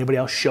and never let anybody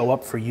else show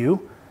up for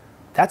you,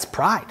 that's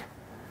pride.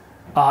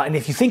 And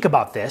if you think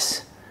about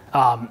this,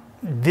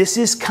 this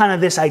is kind of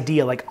this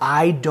idea like,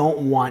 I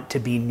don't want to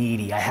be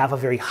needy. I have a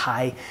very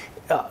high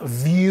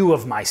view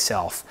of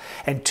myself.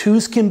 And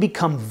 2s can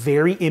become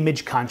very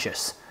image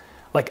conscious.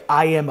 Like,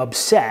 I am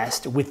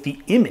obsessed with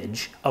the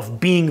image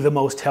of being the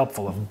most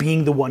helpful, of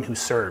being the one who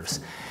serves.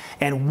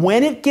 And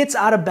when it gets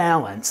out of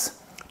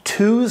balance,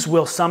 2s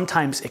will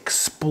sometimes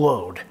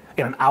explode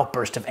in an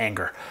outburst of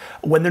anger.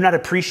 When they're not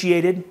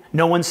appreciated,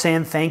 no one's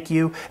saying thank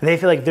you. They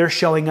feel like they're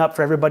showing up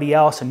for everybody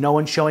else and no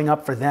one's showing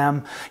up for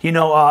them. The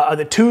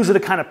 2s are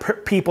the kind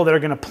of people that are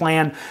going to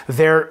plan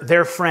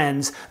their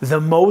friends the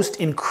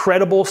most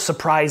incredible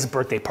surprise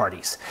birthday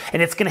parties.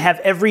 And it's going to have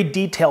every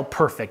detail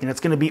perfect. And it's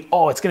going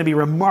to be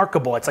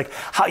remarkable. It's like,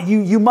 how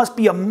you must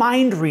be a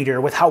mind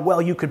reader with how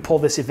well you could pull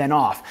this event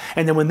off.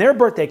 And then when their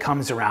birthday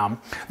comes around,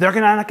 they're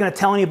not going to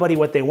tell anybody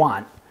what they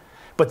want.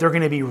 But they're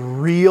going to be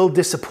real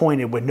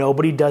disappointed when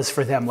nobody does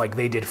for them like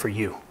they did for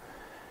you.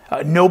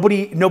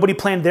 Nobody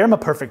planned them a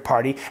perfect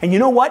party. And you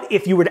know what?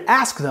 If you were to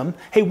ask them,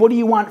 hey, what do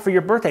you want for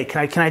your birthday?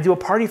 Can I do a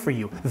party for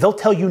you? They'll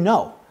tell you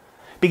no.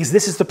 Because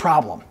this is the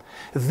problem.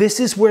 This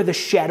is where the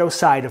shadow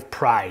side of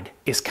pride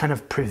is kind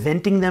of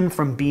preventing them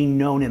from being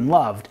known and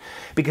loved,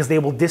 because they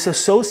will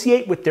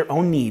disassociate with their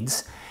own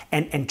needs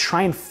and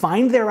try and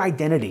find their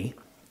identity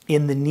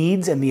in the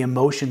needs and the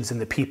emotions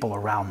and the people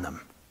around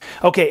them.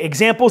 Okay,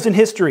 examples in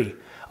history.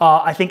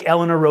 I think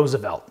Eleanor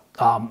Roosevelt.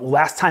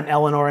 Last time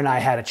Eleanor and I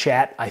had a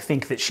chat, I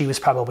think that she was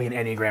probably an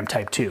Enneagram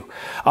type 2.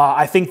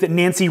 I think that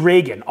Nancy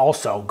Reagan,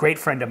 also great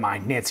friend of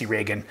mine, Nancy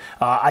Reagan,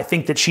 I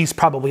think that she's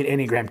probably an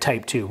Enneagram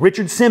type 2.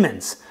 Richard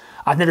Simmons,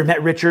 I've never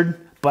met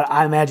Richard, but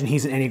I imagine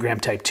he's an Enneagram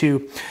type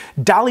 2.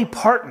 Dolly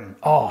Parton,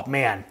 oh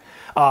man.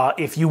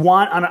 If you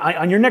want,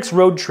 on your next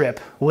road trip,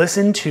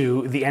 listen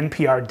to the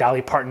NPR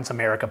Dolly Parton's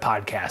America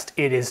podcast.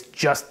 It is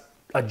just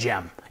a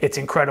gem. It's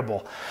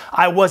incredible.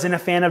 I wasn't a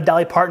fan of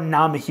Dolly Parton.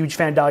 Now I'm a huge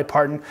fan of Dolly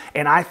Parton,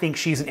 and I think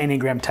she's an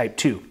Enneagram type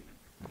 2.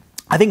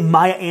 I think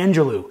Maya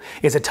Angelou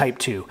is a type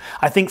 2.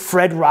 I think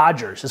Fred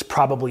Rogers is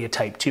probably a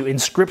type 2. In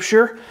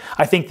Scripture,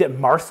 I think that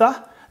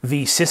Martha,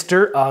 the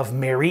sister of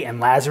Mary and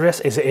Lazarus,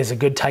 is a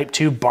good type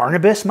 2.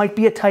 Barnabas might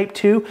be a type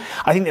 2.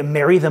 I think that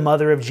Mary, the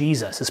mother of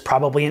Jesus, is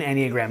probably an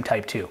Enneagram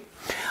type 2.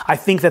 I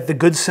think that the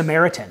Good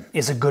Samaritan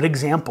is a good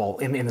example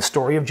in the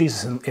story of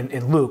Jesus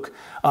in Luke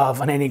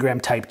of an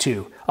Enneagram type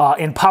 2.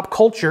 In pop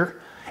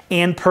culture,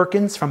 Ann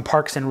Perkins from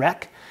Parks and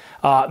Rec.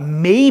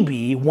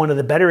 Maybe one of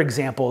the better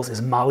examples is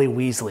Molly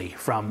Weasley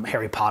from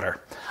Harry Potter.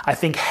 I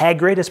think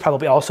Hagrid is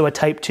probably also a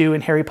type 2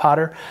 in Harry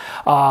Potter.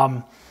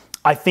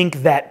 I think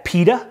that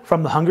PETA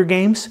from the Hunger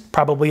Games,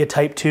 probably a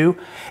type 2.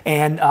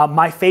 And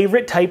my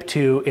favorite type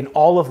 2 in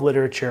all of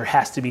literature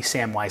has to be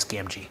Samwise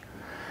Gamgee.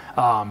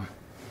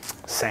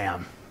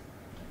 Sam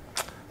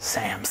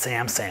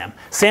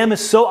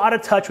is so out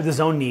of touch with his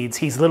own needs.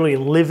 He's literally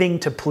living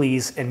to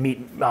please and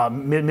meet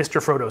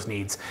Mr. Frodo's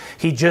needs.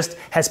 He just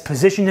has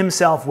positioned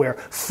himself where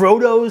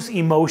Frodo's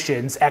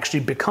emotions actually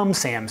become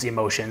Sam's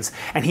emotions,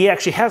 and he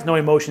actually has no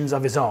emotions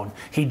of his own.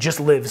 He just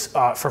lives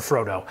for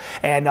Frodo.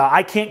 And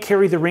I can't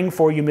carry the ring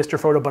for you, Mr.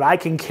 Frodo, but I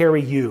can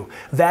carry you.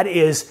 That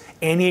is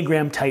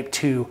Enneagram type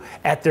 2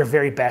 at their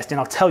very best. And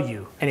I'll tell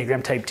you,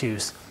 Enneagram type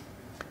 2s,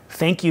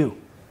 thank you.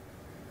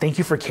 Thank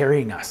you for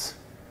carrying us.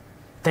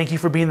 Thank you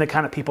for being the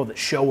kind of people that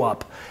show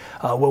up.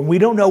 When we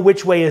don't know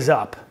which way is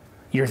up,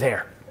 you're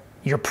there.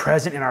 You're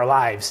present in our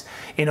lives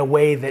in a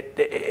way that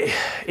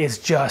is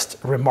just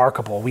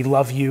remarkable. We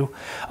love you.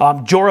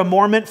 Jorah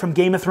Mormont from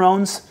Game of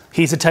Thrones,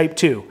 he's a type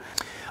 2.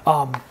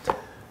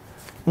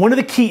 One of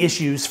the key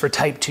issues for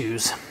type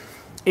 2s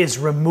is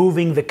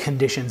removing the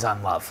conditions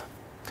on love.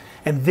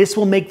 And this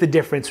will make the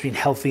difference between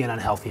healthy and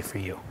unhealthy for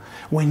you.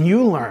 When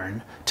you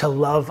learn to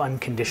love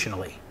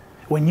unconditionally,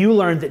 when you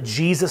learn that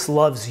Jesus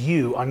loves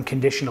you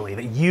unconditionally,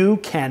 that you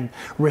can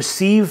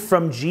receive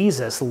from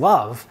Jesus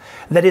love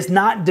that is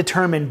not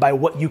determined by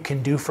what you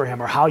can do for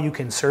him or how you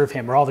can serve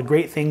him or all the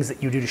great things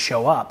that you do to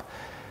show up,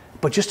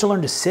 but just to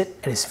learn to sit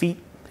at his feet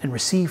and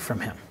receive from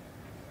him.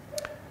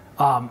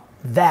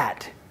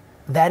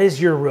 That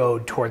is your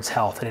road towards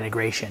health and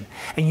integration.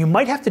 And you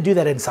might have to do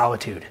that in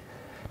solitude.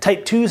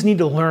 Type 2s need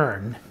to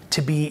learn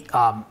to be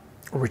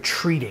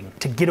retreating,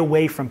 to get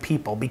away from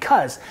people,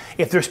 because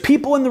if there's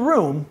people in the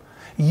room,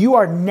 you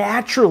are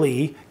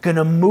naturally going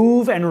to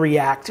move and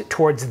react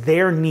towards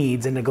their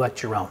needs and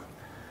neglect your own.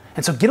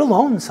 And so get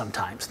alone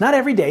sometimes, not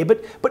every day,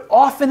 but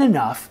often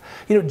enough.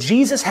 You know,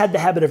 Jesus had the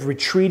habit of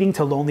retreating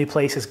to lonely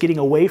places, getting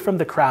away from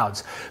the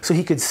crowds so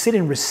he could sit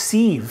and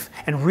receive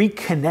and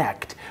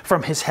reconnect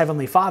from his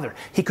heavenly Father.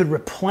 He could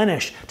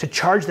replenish to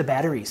charge the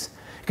batteries.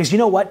 Because you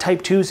know what,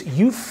 type 2s,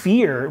 you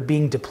fear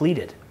being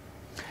depleted.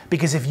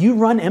 Because if you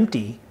run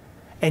empty,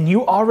 and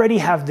you already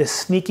have this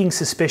sneaking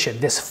suspicion,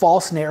 this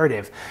false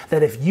narrative,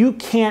 that if you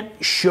can't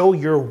show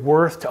your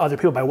worth to other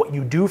people by what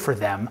you do for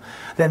them,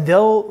 then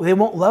they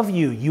won't love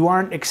you. You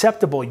aren't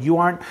acceptable. You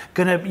aren't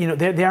gonna,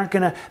 they aren't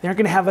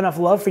gonna have enough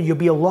love for you. You'll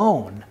be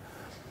alone.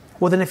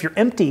 Well, then if you're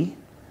empty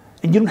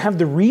and you don't have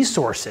the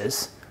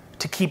resources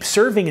to keep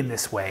serving in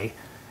this way,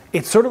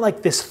 it's sort of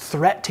like this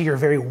threat to your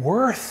very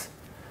worth.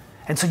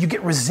 And so you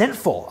get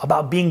resentful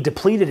about being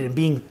depleted and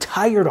being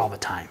tired all the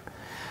time.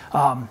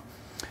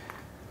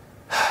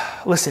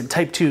 Listen,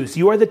 type 2s,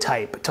 you are the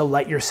type to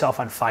light yourself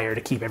on fire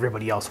to keep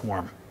everybody else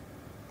warm.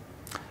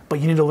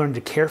 But you need to learn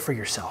to care for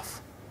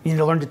yourself. You need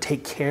to learn to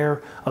take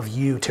care of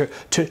you,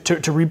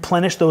 to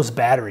replenish those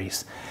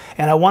batteries.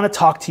 And I want to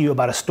talk to you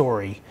about a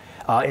story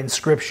in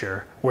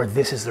Scripture where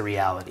this is the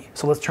reality.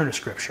 So let's turn to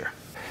Scripture.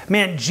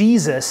 Man,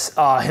 Jesus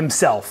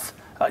himself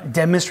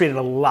demonstrated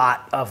a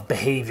lot of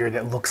behavior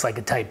that looks like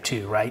a type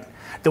 2, right?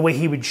 The way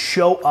he would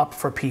show up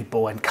for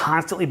people and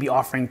constantly be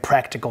offering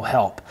practical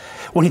help.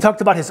 When he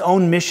talked about his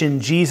own mission,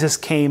 Jesus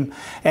came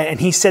and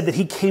he said that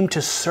he came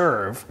to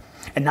serve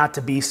and not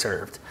to be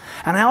served.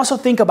 And I also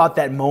think about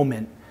that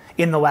moment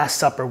in the Last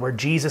Supper where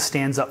Jesus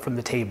stands up from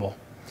the table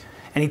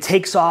and he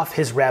takes off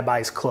his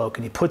rabbi's cloak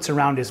and he puts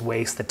around his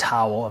waist the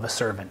towel of a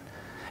servant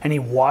and he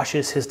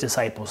washes his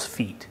disciples'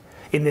 feet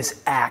in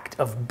this act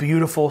of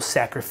beautiful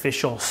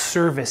sacrificial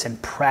service and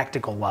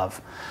practical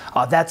love.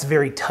 That's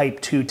very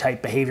type 2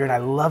 type behavior, and I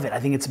love it. I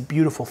think it's a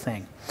beautiful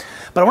thing.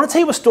 But I want to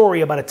tell you a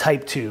story about a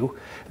type 2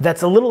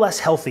 that's a little less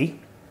healthy,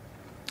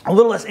 a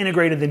little less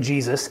integrated than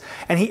Jesus,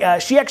 and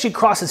she actually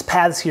crosses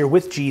paths here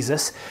with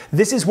Jesus.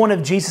 This is one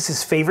of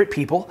Jesus's favorite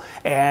people,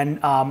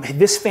 and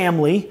this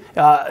family,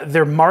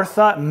 they're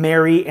Martha,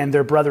 Mary, and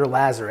their brother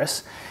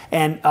Lazarus.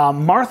 And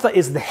Martha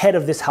is the head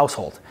of this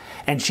household.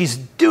 And she's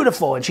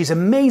dutiful, and she's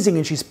amazing,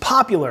 and she's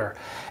popular.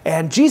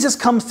 And Jesus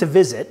comes to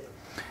visit.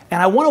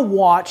 And I want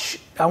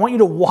you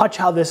to watch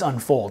how this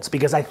unfolds.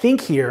 Because I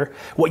think here,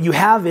 what you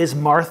have is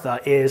Martha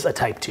is a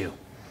type 2.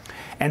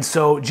 And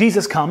so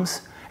Jesus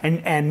comes,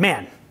 and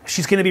man,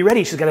 she's going to be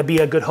ready. She's got to be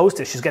a good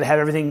hostess. She's got to have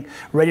everything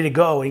ready to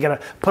go. And you got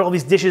to put all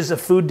these dishes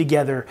of food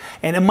together.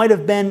 And it might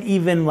have been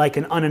even like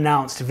an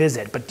unannounced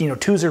visit. But,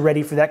 2s are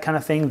ready for that kind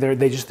of thing.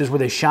 This is where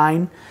they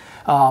shine.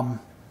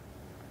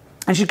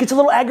 And she gets a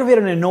little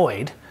aggravated and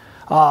annoyed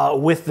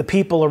with the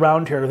people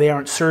around her. They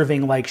aren't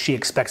serving like she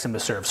expects them to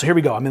serve. So here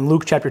we go. I'm in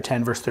Luke chapter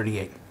 10, verse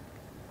 38.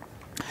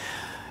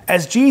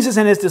 As Jesus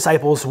and his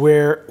disciples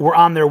were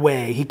on their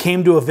way, he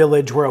came to a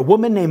village where a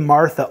woman named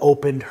Martha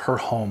opened her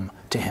home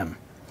to him.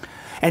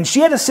 And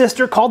she had a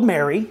sister called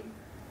Mary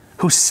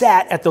who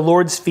sat at the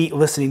Lord's feet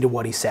listening to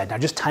what he said. Now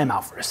just time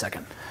out for a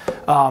second.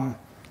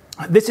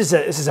 This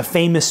is a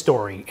famous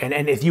story,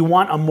 and if you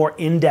want a more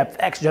in-depth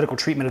exegetical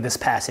treatment of this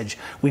passage,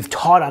 we've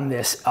taught on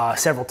this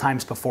several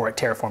times before at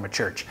Terraforma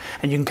Church,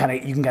 and you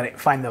can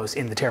find those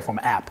in the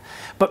Terraforma app.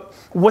 But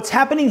what's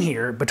happening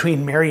here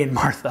between Mary and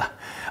Martha?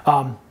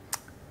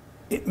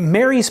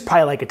 Mary's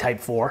probably like a type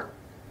 4,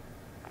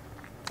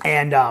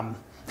 and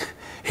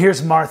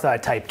here's Martha, a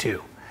type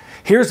 2.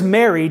 Here's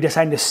Mary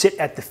deciding to sit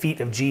at the feet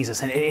of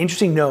Jesus, and an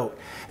interesting note: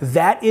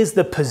 that is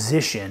the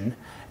position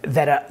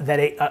that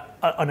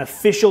an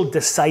official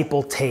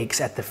disciple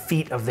takes at the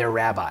feet of their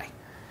rabbi.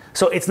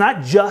 So it's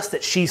not just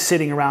that she's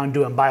sitting around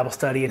doing Bible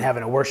study and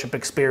having a worship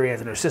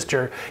experience and her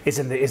sister is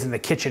in the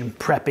kitchen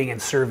prepping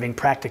and serving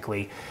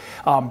practically.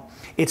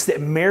 It's that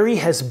Mary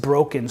has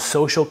broken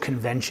social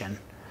convention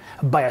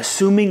by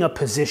assuming a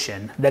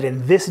position that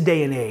in this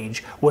day and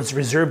age was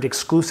reserved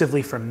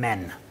exclusively for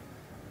men.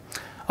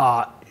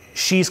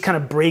 She's kind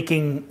of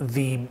breaking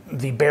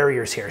the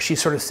barriers here.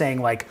 She's sort of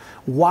saying, like,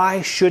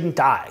 why shouldn't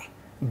I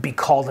be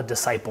called a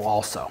disciple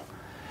also.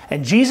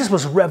 And Jesus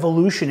was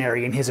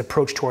revolutionary in his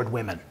approach toward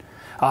women.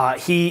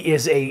 He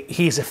is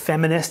a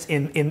feminist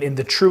in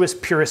the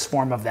truest, purest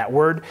form of that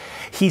word.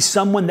 He's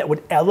someone that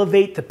would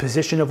elevate the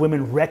position of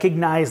women,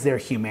 recognize their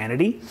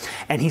humanity,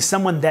 and he's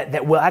someone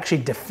that will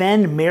actually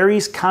defend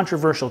Mary's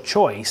controversial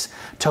choice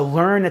to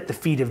learn at the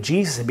feet of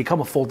Jesus and become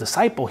a full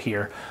disciple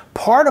here.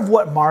 Part of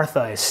what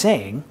Martha is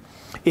saying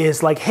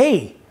is like,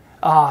 hey,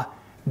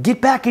 get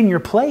back in your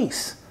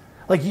place.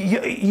 Like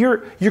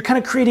you're kind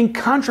of creating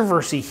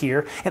controversy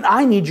here, and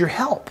I need your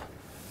help.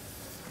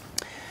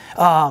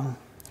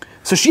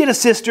 So she had a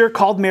sister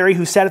called Mary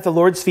who sat at the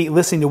Lord's feet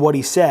listening to what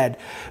he said.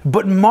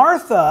 But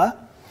Martha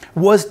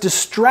was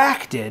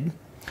distracted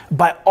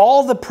by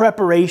all the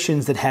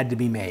preparations that had to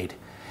be made.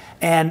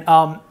 And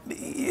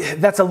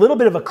that's a little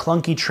bit of a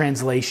clunky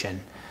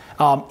translation.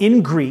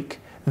 In Greek,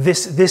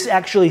 this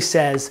actually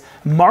says,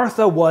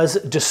 Martha was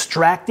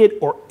distracted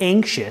or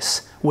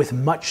anxious with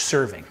much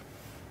serving.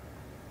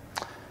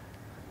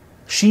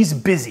 She's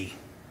busy.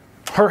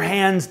 Her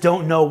hands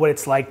don't know what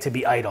it's like to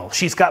be idle.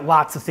 She's got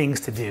lots of things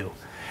to do.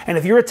 And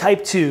if you're a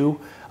type 2,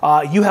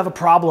 you have a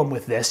problem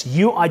with this.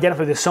 You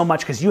identify with this so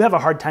much because you have a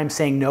hard time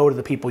saying no to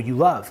the people you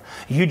love.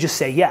 You just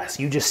say yes.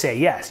 You just say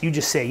yes. You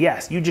just say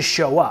yes. You just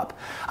show up.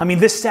 I mean,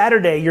 this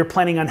Saturday, you're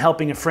planning on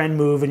helping a friend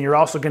move, and you're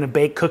also going to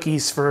bake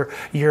cookies for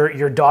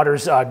your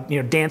daughter's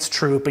dance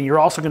troupe, and you're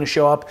also going to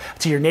show up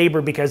to your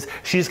neighbor because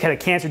she just had a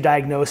cancer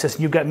diagnosis,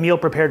 and you've got meal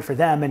prepared for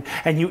them,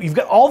 and you've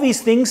got all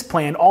these things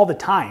planned all the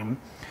time,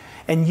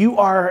 and you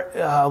are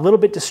a little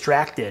bit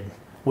distracted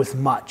with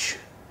much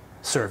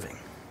serving.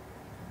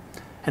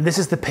 And this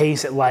is the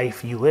pace at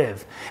life you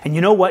live. And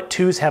you know what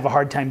 2s have a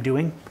hard time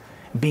doing?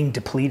 Being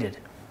depleted.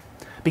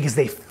 Because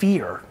they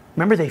fear,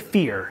 remember they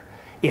fear,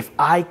 if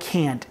I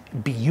can't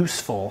be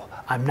useful,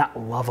 I'm not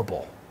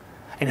lovable.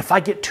 And if I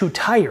get too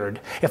tired,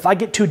 if I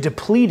get too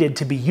depleted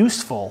to be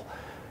useful,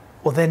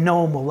 well then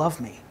no one will love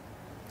me.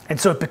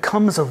 And so it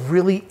becomes a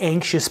really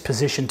anxious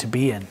position to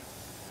be in.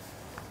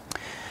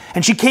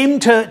 And she came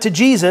to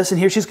Jesus, and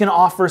here she's going to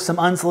offer some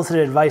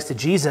unsolicited advice to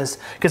Jesus,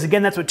 because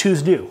again, that's what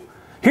 2s do.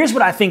 Here's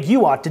what I think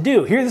you ought to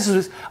do. This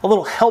is a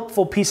little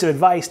helpful piece of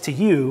advice to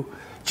you,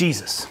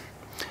 Jesus.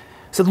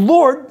 Said,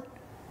 Lord,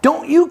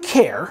 don't you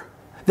care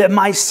that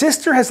my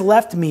sister has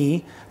left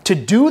me to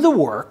do the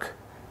work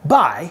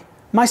by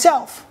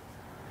myself?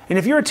 And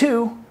if you're a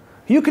 2,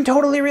 you can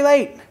totally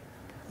relate.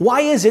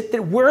 Why is it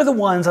that we're the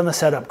ones on the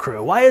setup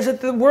crew? Why is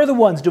it that we're the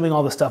ones doing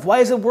all the stuff? Why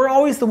is it we're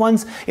always the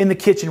ones in the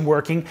kitchen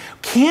working?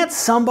 Can't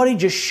somebody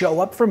just show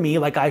up for me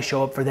like I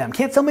show up for them?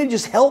 Can't somebody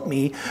just help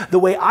me the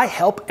way I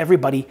help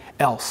everybody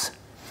else?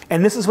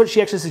 And this is what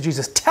she actually says to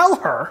Jesus. Tell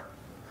her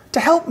to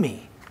help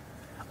me.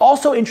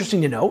 Also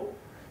interesting to note,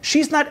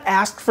 she's not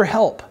asked for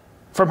help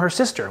from her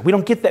sister. We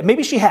don't get that.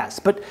 Maybe she has,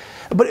 but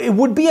it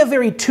would be a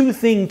very 2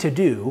 thing to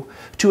do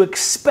to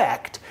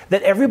expect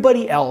that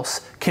everybody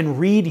else can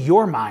read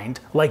your mind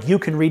like you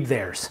can read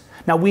theirs.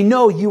 Now we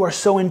know you are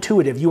so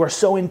intuitive. You are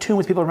so in tune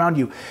with people around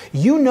you.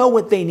 You know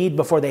what they need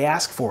before they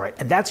ask for it.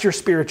 And that's your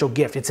spiritual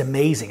gift. It's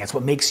amazing. It's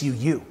what makes you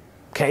you,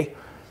 okay?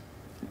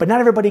 But not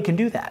everybody can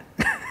do that.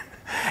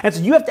 And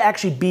so you have to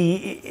actually be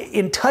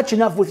in touch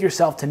enough with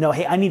yourself to know,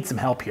 hey, I need some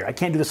help here. I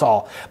can't do this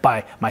all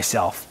by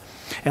myself.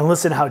 And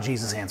listen to how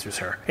Jesus answers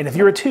her. And if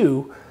you're a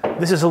 2,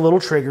 this is a little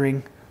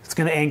triggering. It's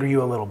going to anger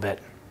you a little bit.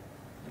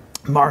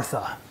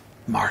 Martha,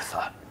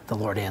 Martha, the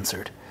Lord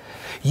answered,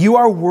 you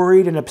are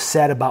worried and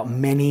upset about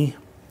many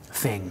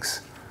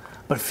things,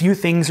 but few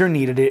things are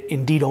needed,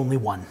 indeed only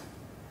one.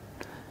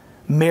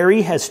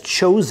 Mary has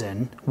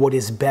chosen what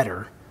is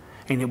better,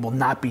 and it will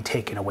not be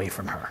taken away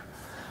from her.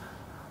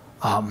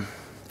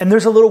 And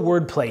there's a little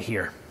wordplay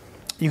here.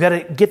 You got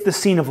to get the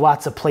scene of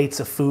lots of plates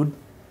of food.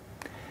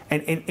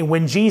 And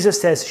when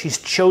Jesus says she's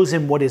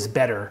chosen what is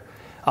better,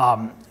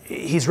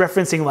 he's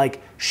referencing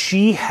like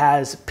she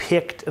has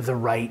picked the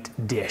right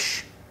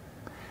dish.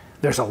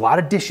 There's a lot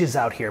of dishes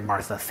out here,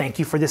 Martha. Thank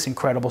you for this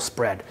incredible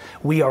spread.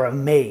 We are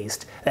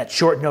amazed that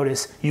short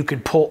notice you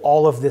could pull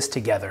all of this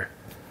together.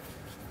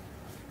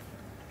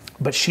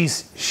 But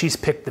she's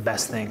picked the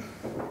best thing.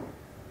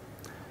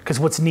 Because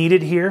what's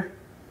needed here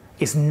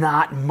is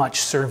not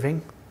much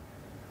serving.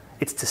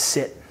 It's to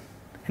sit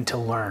and to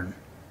learn,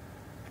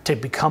 to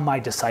become my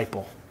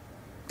disciple,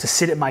 to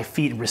sit at my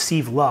feet and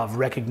receive love,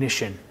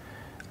 recognition,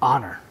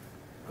 honor,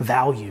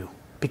 value,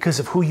 because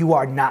of who you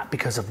are, not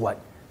because of what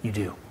you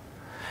do.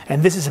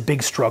 And this is a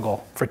big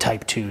struggle for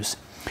type 2s.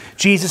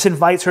 Jesus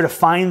invites her to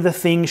find the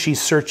thing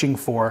she's searching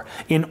for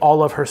in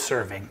all of her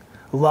serving: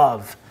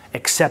 love,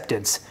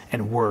 acceptance,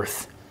 and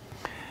worth.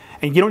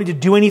 And you don't need to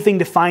do anything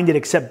to find it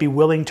except be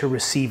willing to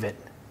receive it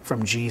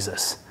from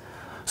Jesus.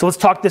 So let's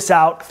talk this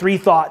out. 3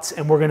 thoughts,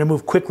 and we're going to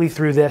move quickly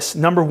through this.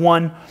 Number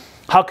 1,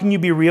 how can you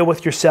be real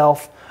with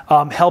yourself?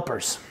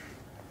 Helpers.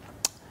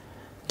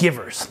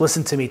 Givers.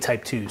 Listen to me,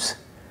 type 2s.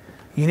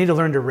 You need to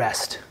learn to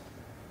rest.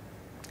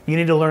 You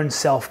need to learn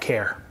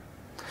self-care.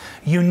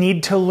 You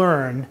need to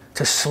learn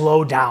to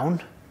slow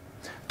down,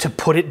 to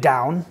put it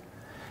down,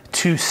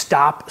 to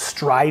stop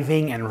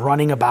striving and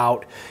running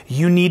about.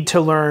 You need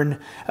to learn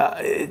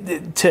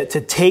to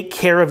take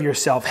care of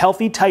yourself.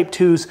 Healthy type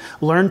 2s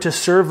learn to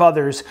serve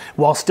others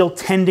while still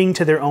tending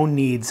to their own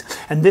needs.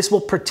 And this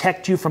will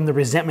protect you from the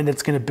resentment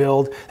that's going to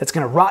build, that's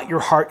going to rot your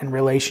heart and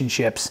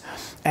relationships.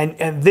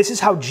 And this is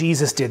how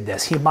Jesus did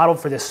this. He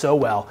modeled for this so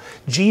well.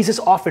 Jesus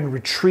often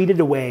retreated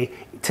away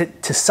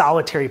to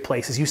solitary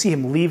places. You see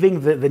him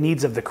leaving the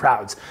needs of the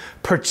crowds,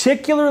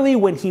 particularly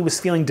when he was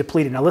feeling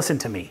depleted. Now listen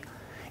to me.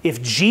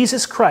 If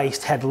Jesus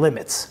Christ had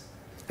limits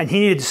and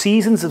he needed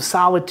seasons of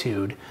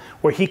solitude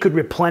where he could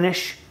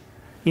replenish,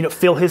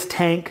 fill his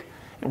tank,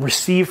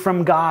 receive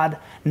from God,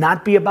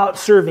 not be about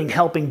serving,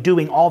 helping,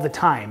 doing all the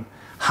time,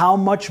 how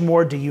much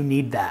more do you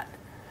need that?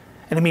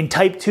 And I mean,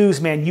 type 2s,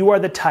 man, you are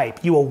the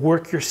type. You will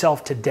work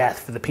yourself to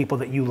death for the people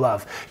that you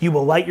love. You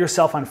will light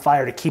yourself on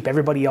fire to keep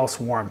everybody else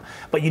warm.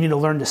 But you need to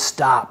learn to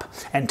stop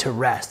and to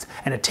rest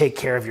and to take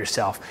care of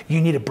yourself. You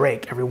need a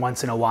break every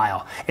once in a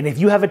while. And if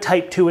you have a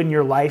type 2 in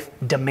your life,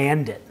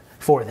 demand it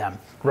for them.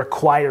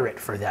 Require it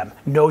for them.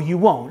 No, you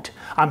won't.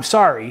 I'm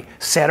sorry.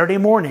 Saturday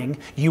morning,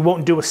 you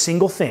won't do a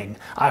single thing.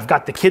 I've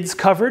got the kids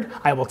covered.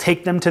 I will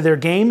take them to their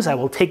games. I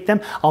will take them.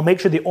 I'll make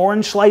sure the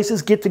orange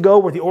slices get to go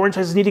where the orange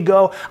slices need to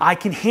go. I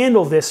can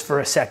handle this for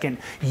a second.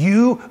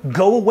 You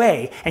go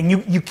away, and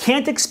you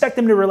can't expect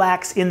them to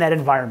relax in that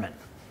environment.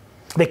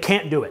 They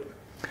can't do it.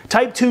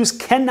 Type 2s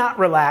cannot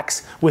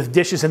relax with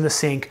dishes in the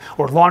sink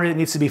or laundry that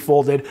needs to be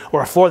folded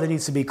or a floor that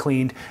needs to be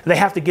cleaned. They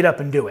have to get up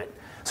and do it.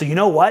 So you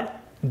know what?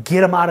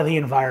 Get them out of the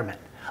environment.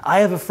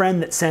 I have a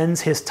friend that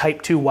sends his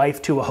type 2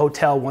 wife to a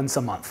hotel once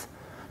a month.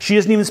 She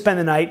doesn't even spend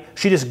the night.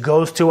 She just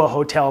goes to a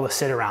hotel to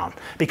sit around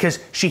because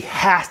she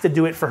has to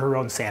do it for her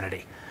own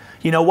sanity.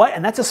 You know what?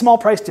 And that's a small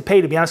price to pay,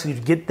 to be honest with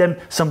you, to get them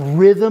some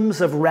rhythms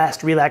of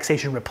rest,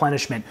 relaxation,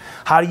 replenishment.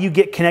 How do you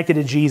get connected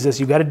to Jesus?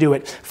 You got to do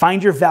it.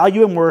 Find your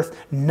value and worth,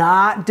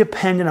 not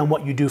dependent on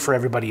what you do for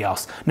everybody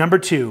else. Number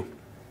 2,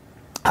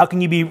 how can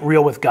you be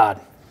real with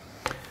God?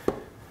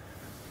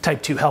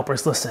 Type 2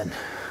 helpers, listen.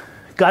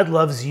 God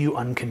loves you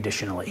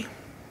unconditionally.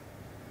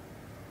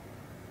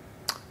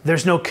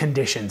 There's no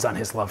conditions on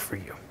his love for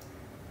you.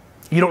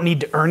 You don't need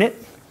to earn it.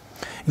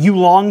 You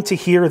long to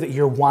hear that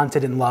you're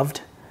wanted and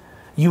loved.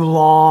 You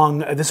long,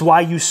 this is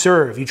why you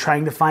serve. You're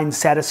trying to find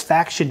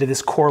satisfaction to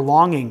this core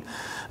longing.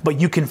 But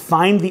you can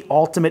find the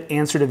ultimate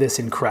answer to this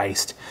in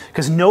Christ,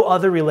 because no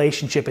other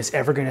relationship is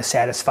ever going to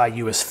satisfy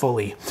you as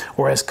fully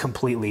or as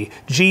completely.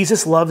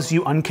 Jesus loves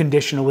you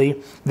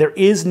unconditionally. There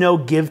is no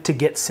give to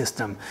get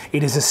system.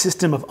 It is a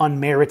system of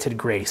unmerited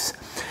grace.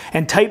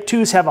 And type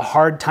 2s have a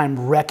hard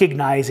time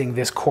recognizing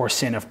this core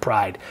sin of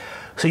pride.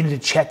 So you need to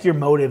check your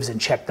motives and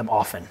check them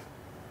often.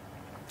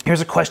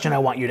 Here's a question I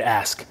want you to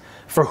ask.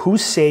 For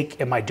whose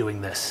sake am I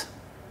doing this?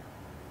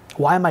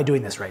 Why am I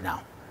doing this right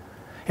now?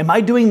 Am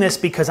I doing this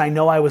because I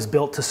know I was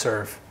built to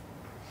serve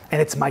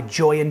and it's my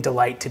joy and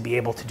delight to be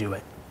able to do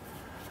it?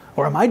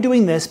 Or am I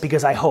doing this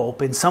because I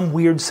hope in some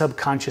weird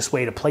subconscious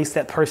way to place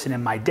that person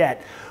in my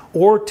debt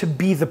or to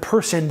be the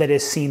person that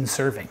is seen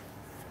serving?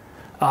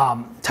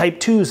 Type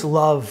 2s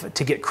love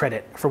to get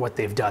credit for what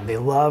they've done. They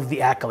love the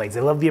accolades.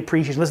 They love the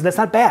appreciation. Listen, that's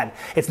not bad.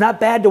 It's not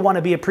bad to want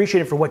to be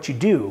appreciated for what you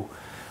do,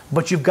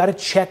 but you've got to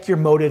check your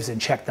motives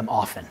and check them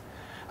often.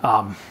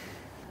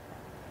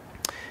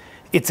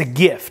 It's a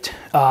gift.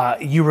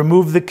 You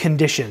remove the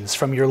conditions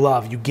from your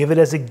love. You give it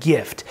as a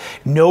gift.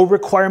 No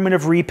requirement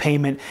of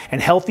repayment. And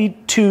healthy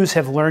 2s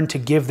have learned to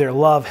give their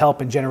love,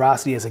 help, and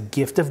generosity as a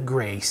gift of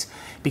grace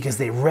because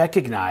they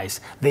recognize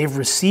they've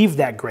received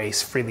that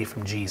grace freely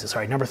from Jesus. All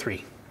right, number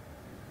 3.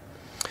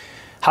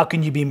 How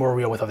can you be more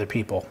real with other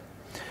people?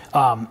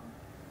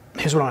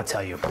 Here's what I want to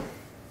tell you.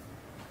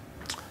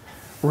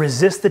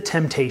 Resist the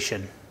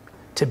temptation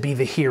to be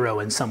the hero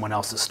in someone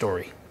else's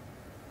story.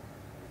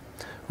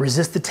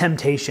 Resist the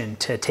temptation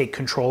to take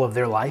control of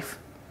their life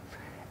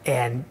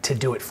and to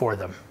do it for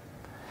them.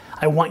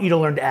 I want you to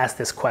learn to ask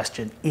this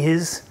question.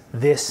 Is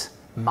this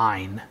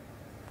mine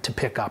to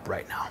pick up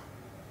right now?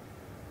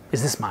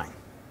 Is this mine?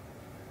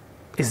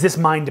 Is this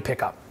mine to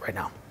pick up right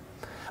now?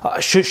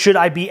 Should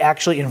I be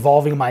actually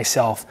involving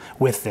myself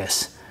with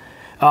this?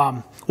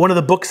 One of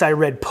the books I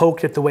read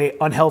poked at the way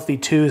unhealthy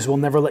 2s will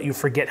never let you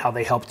forget how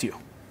they helped you.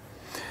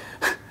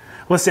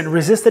 Listen,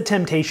 resist the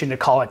temptation to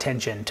call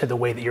attention to the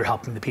way that you're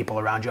helping the people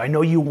around you. I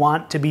know you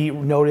want to be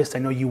noticed. I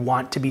know you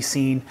want to be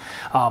seen.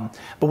 But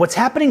what's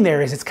happening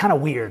there is it's kind of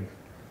weird.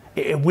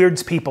 It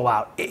weirds people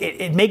out.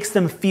 It makes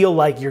them feel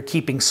like you're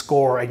keeping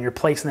score and you're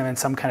placing them in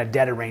some kind of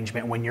debt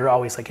arrangement when you're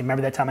always like,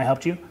 remember that time I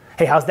helped you?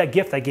 Hey, how's that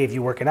gift I gave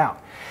you working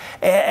out?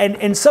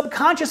 And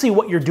subconsciously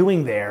what you're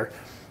doing there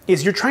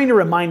is you're trying to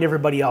remind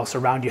everybody else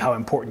around you how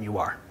important you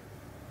are.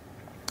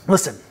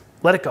 Listen,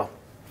 let it go.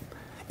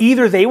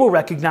 Either they will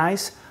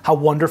recognize how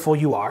wonderful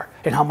you are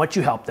and how much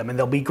you help them, and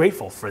they'll be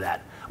grateful for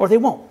that, or they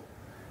won't.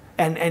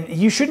 And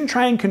you shouldn't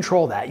try and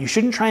control that. You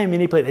shouldn't try and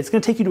manipulate it. It's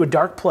going to take you to a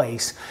dark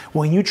place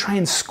when you try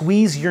and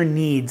squeeze your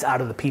needs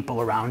out of the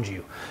people around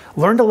you.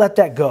 Learn to let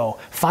that go.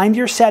 Find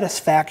your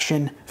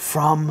satisfaction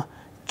from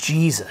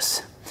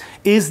Jesus.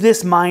 is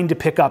this mine to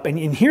pick up?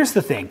 And here's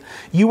the thing.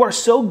 You are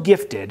so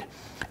gifted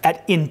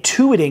at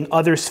intuiting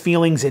others'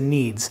 feelings and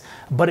needs,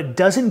 but it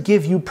doesn't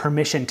give you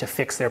permission to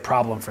fix their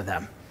problem for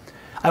them.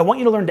 I want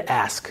you to learn to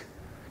ask,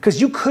 because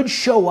you could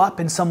show up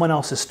in someone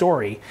else's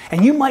story,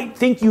 and you might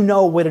think you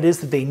know what it is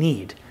that they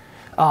need.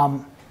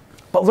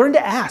 But learn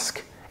to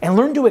ask, and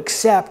learn to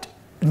accept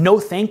no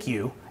thank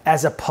you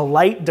as a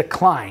polite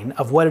decline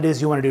of what it is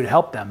you want to do to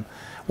help them,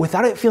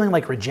 without it feeling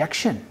like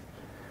rejection.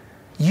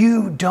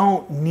 You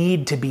don't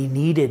need to be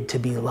needed to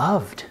be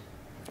loved.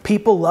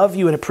 People love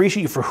you and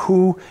appreciate you for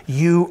who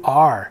you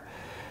are.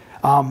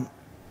 All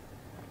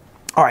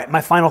right, my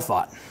final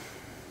thought.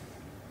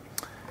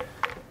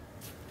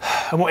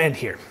 I won't end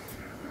here.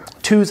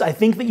 2s, I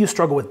think that you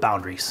struggle with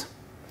boundaries.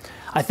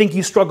 I think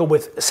you struggle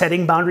with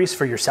setting boundaries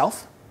for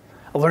yourself,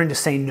 learning to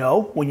say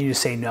no when you need to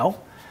say no.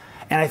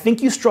 And I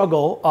think you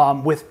struggle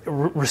with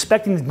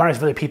respecting the boundaries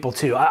of other people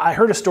too. I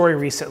heard a story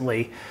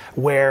recently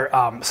where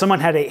someone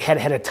had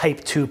a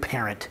type 2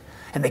 parent,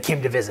 and they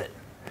came to visit.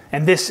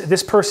 And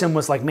this person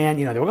was like, man,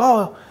 they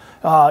were,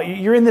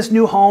 you're in this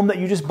new home that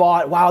you just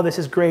bought. Wow, this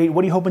is great.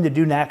 What are you hoping to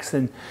do next?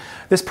 And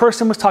this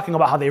person was talking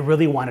about how they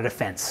really wanted a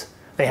fence.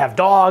 They have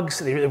dogs.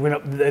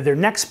 Their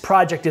next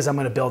project is, I'm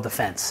going to build a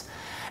fence.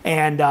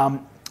 And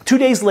 2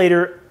 days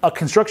later, a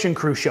construction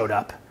crew showed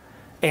up.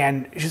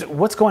 And she said,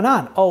 what's going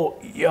on? Oh,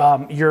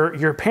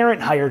 your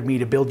parent hired me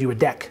to build you a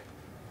deck.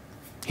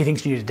 He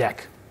thinks you need a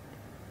deck.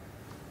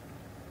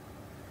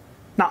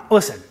 Now,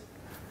 listen.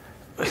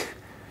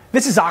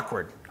 This is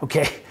awkward,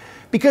 okay?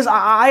 Because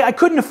I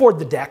couldn't afford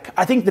the deck.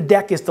 I think the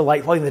deck is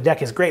delightful. I think the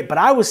deck is great, but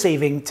I was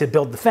saving to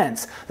build the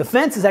fence. The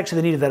fence is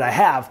actually the need that I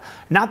have,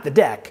 not the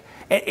deck.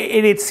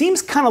 And it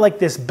seems kind of like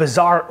this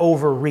bizarre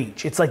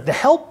overreach. It's like the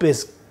help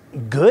is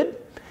good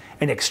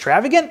and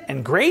extravagant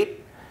and great,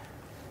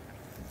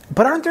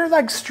 but aren't there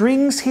like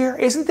strings here?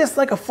 Isn't this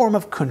like a form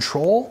of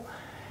control?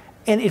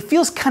 And it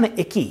feels kind of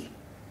icky.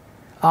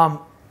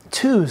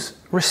 2s,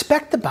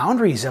 respect the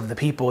boundaries of the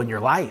people in your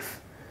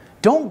life.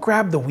 Don't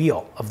grab the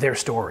wheel of their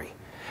story.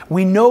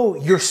 We know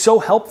you're so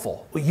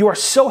helpful. You are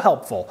so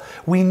helpful.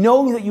 We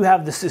know that you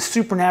have this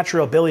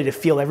supernatural ability to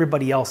feel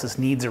everybody else's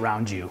needs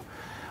around you.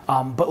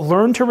 But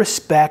learn to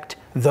respect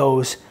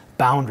those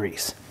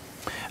boundaries.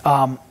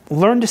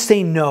 Learn to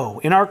say no.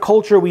 In our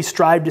culture, we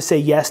strive to say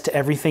yes to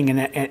everything and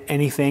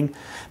anything,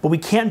 but we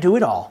can't do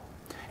it all.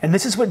 And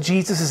this is what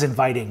Jesus is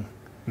inviting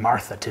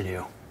Martha to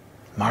do.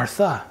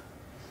 Martha,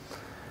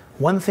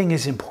 one thing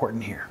is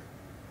important here.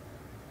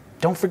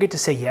 Don't forget to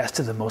say yes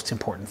to the most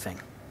important thing.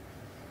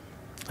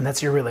 And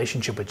that's your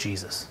relationship with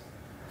Jesus.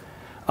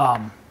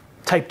 Type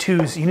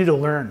 2s, you need to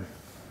learn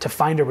to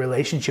find a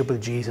relationship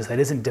with Jesus that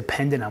isn't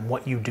dependent on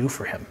what you do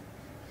for him.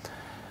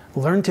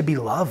 Learn to be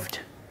loved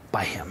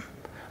by him.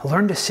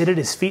 Learn to sit at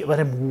his feet, let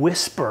him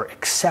whisper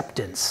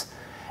acceptance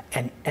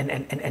and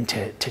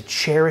to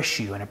cherish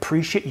you and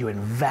appreciate you and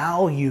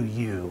value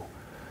you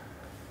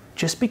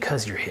just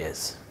because you're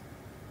his.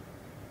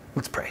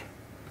 Let's pray.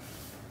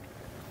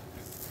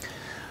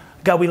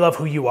 God, we love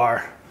who you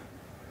are.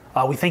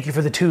 We thank you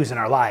for the 2s in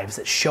our lives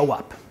that show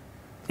up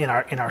in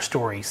our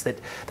stories,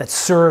 that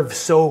serve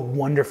so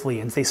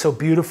wonderfully, and they so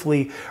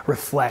beautifully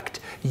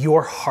reflect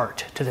your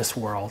heart to this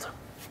world.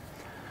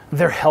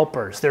 They're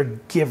helpers, they're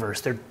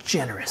givers, they're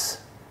generous.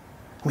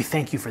 We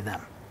thank you for them.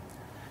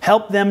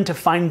 Help them to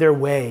find their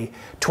way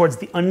towards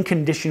the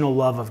unconditional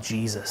love of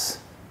Jesus,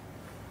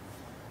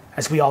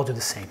 as we all do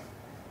the same.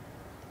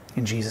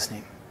 In Jesus'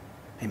 name,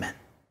 amen.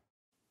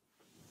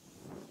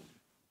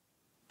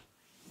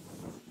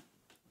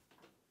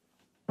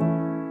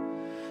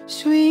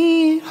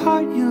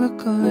 Sweetheart, you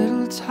look a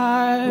little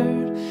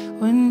tired.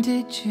 When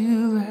did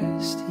you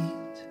last eat?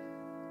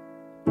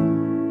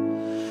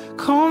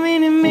 Come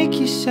in and make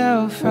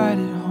yourself right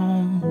at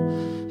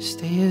home.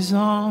 Stay as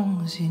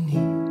long as you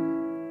need.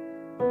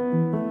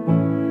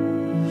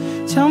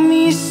 Tell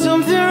me is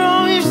something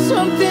wrong. If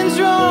something's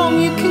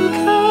wrong, you can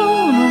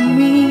count on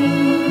me.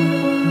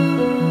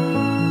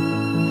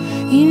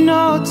 You know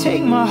I'll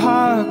take my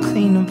heart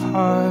clean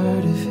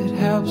apart if it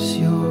helps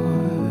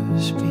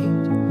yours beat.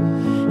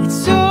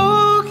 It's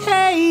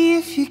okay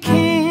if you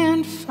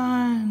can't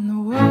find the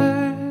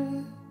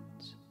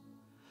words.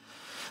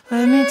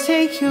 Let me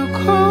take your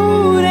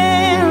coat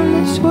and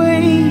this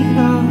weight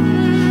off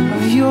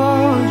of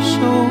your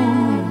shoulders.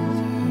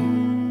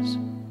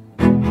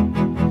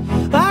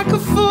 Like a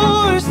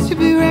force to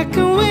be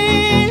reckoned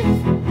with,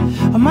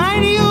 a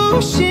mighty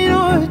ocean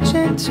or a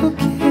gentle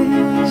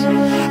kiss.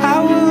 I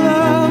will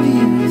love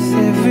you with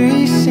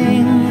every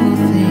single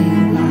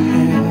thing I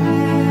have.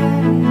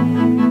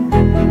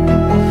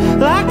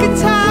 Like a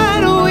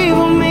tidal wave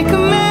will make a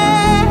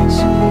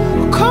mess,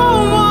 or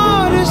calm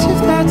waters if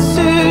that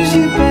serves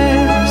you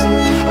best.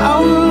 I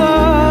will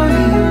love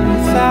you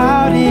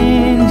without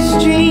any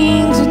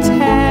strings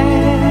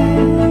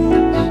attached.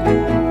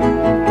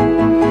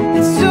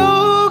 It's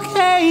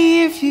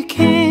okay if you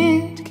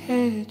can't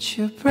catch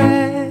your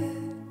breath.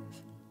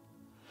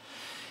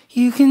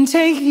 You can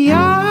take the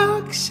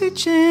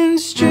oxygen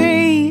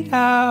straight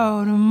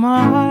out of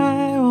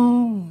my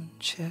own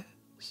chest.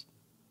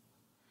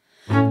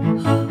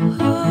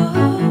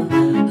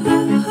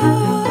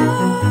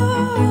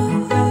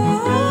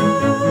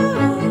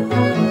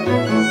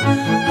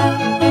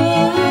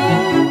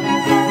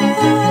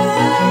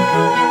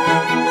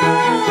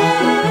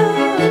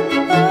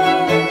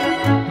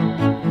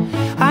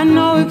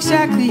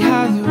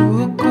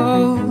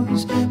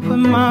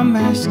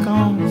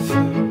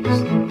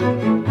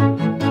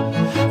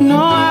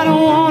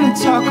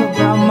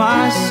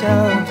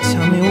 myself,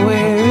 tell me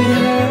where it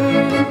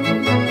hurts.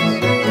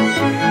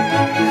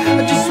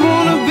 I just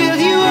wanna build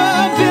you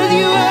up till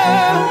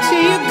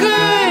you're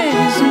good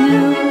as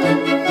new.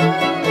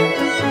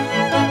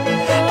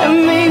 And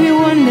maybe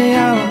one day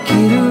I'll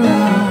get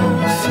around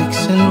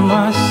fixing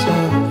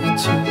myself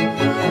too.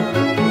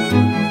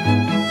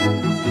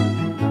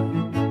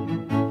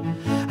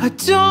 I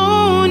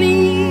don't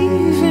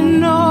even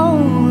know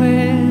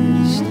where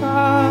to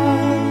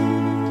start.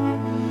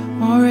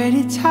 I'm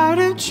already tired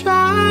of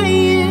trying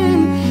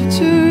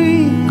to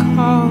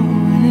recall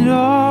when it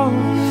all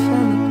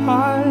fell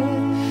apart.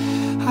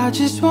 I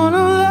just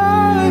wanna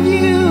love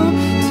you,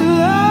 to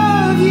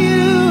love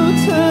you,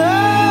 to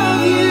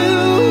love you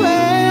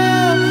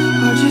well.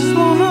 I just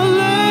wanna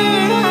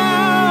learn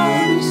how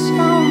to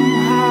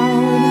somehow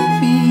to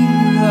be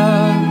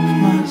loved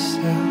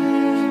myself.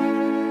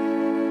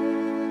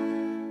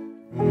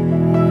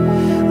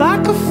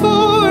 Like a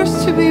force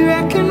to be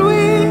reckoned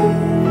with,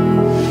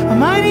 a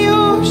mighty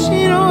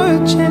ocean or a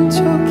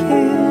gentle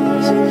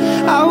kiss.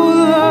 I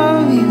will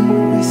love you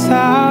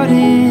without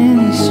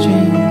any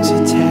strings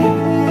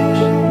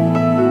attached.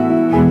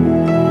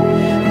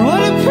 And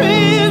what a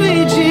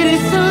privilege it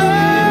is to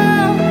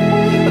love,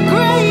 a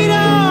great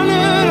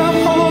honor to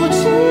hold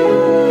you.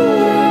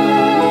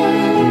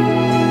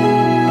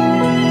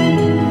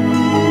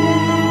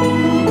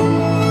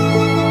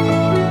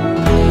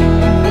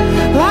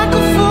 Like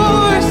a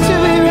force to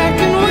be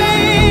reckoned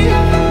with,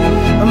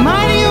 a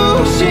mighty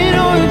ocean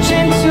or a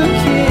gentle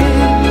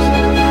kiss.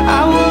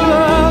 I will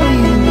love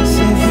you with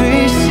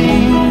every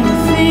single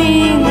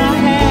thing I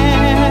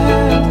have.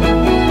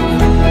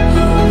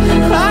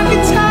 Like a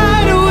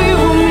tidal wave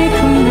will make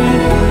a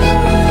mess,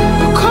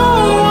 or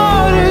cold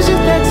waters if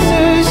that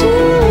serves you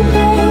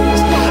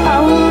best. I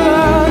will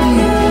love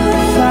you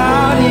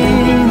without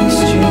any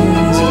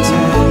strings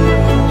attached.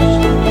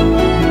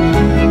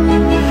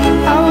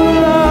 I will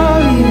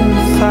love you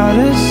without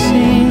a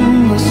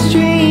single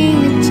string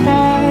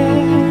attached.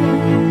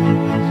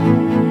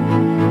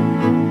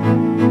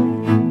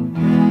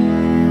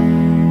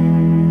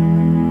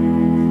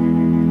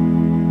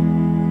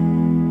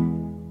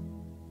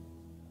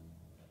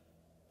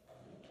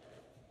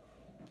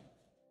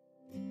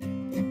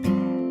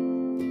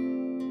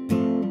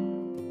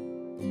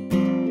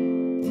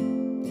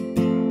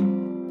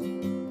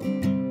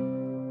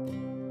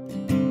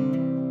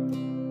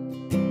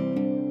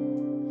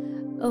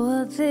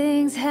 All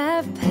things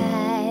have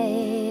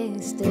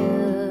passed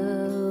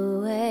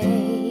away.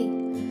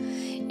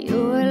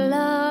 Your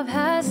love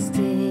has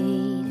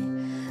stayed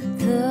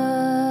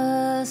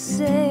the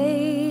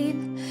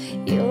same.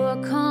 Your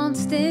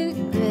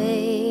constant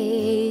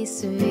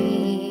grace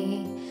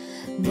remains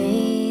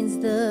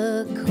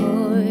the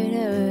cornerstone.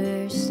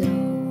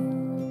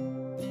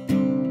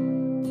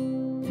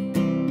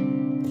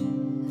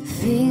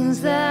 Things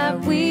that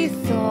we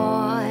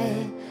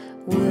thought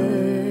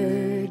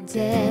were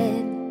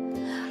dead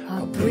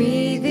are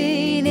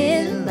breathing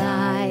in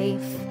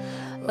life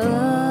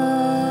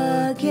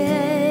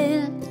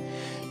again.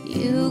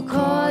 You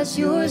cause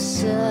your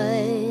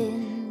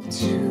sun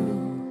to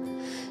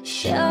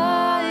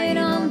shine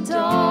on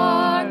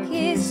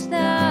darkest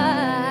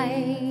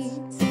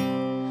nights.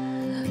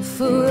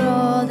 For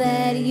all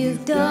that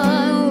you've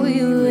done,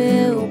 we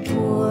will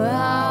pour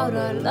out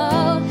our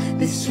love.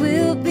 This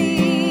will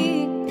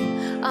be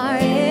our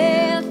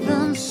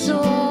anthem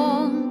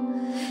song.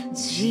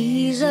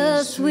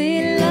 Jesus,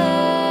 we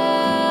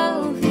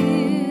love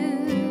you.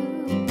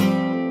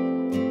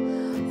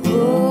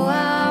 Oh,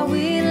 how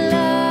we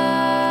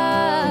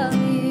love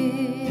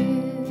you.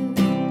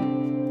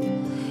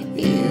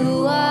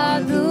 You are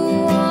the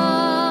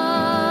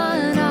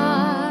one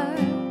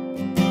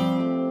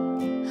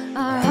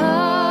our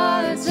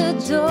hearts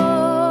adore.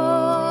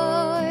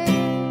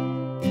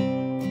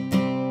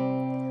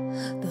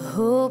 The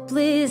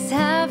hopeless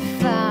have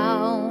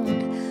found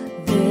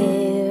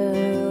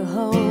their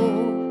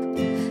hope.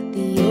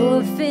 The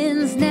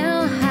orphans now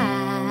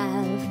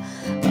have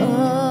a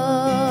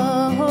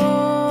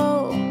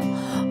home.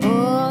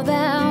 All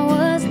that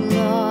was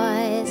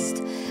lost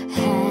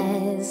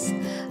has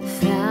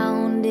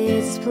found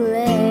its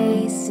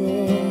place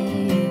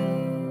in you.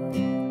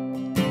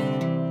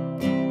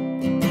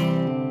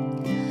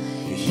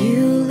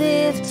 You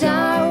lift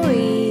our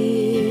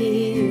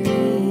weary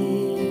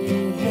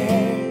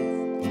head.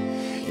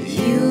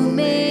 You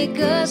make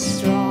us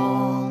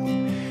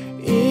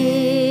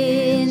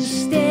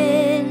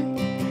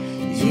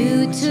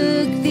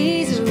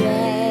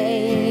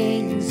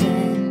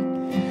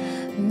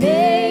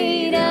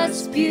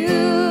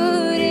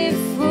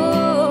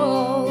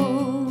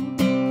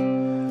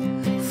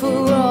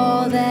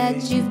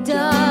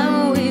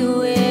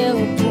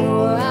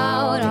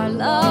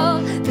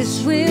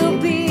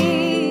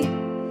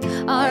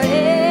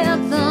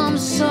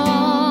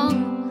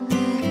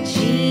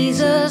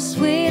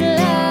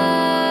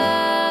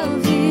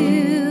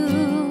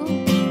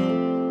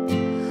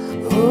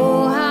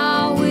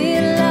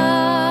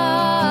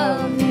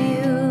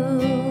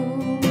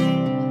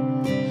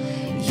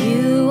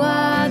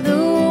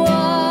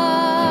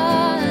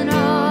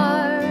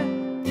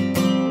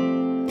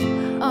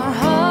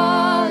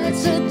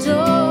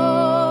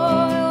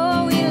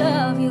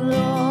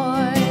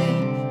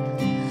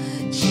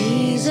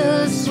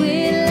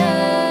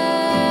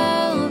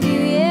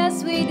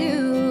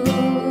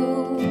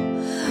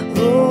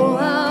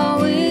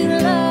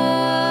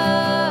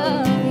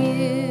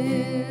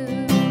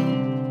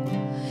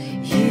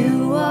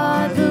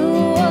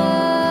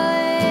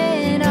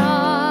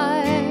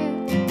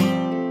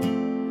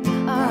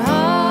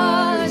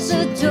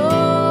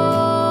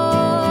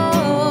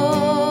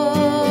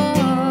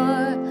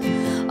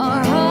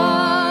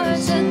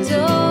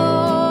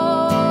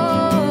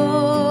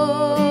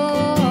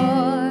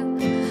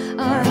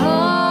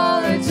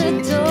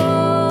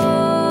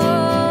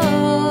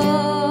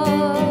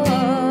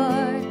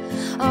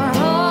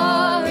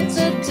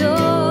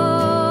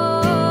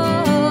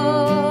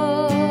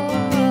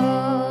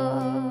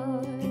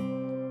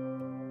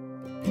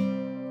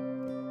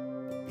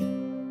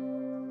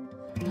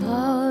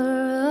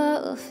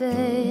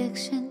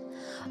affection,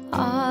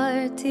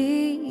 our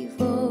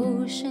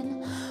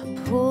devotion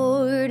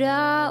poured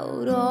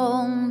out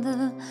on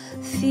the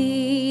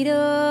feet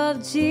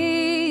of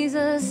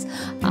Jesus.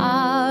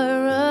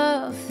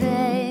 Our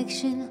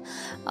affection,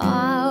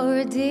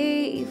 our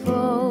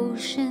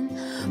devotion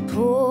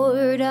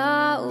poured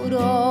out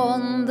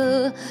on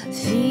the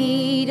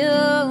feet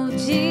of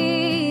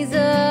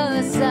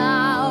Jesus.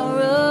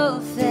 Our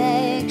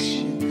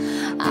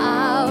affection,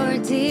 our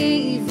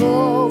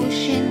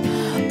devotion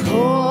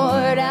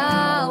poured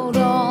out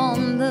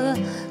on the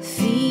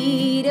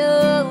feet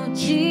of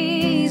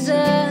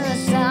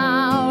Jesus.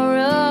 Our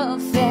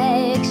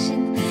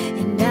affection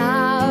and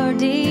our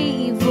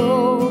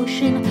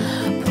devotion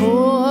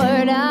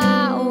poured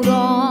out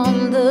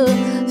on the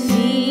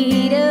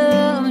feet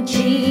of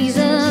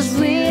Jesus.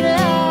 We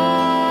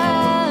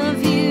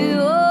love you,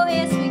 oh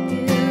yes we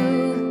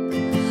do.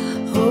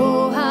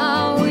 Oh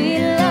how we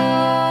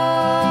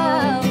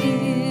love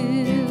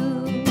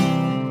you.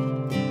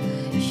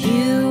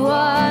 You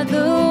are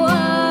the one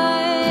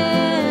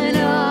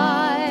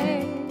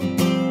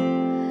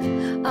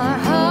our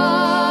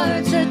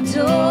hearts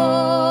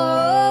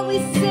adore. We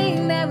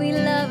sing that we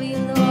love you,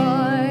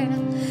 Lord.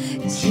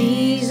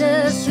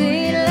 Jesus,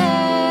 we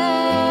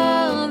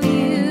love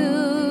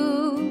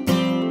you.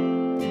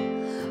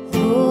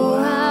 Oh,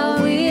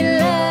 how we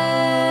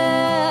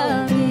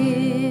love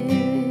you.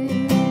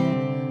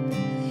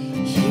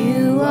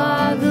 You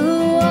are the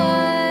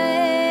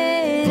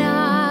one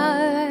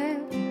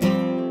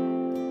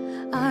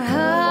our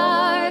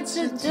hearts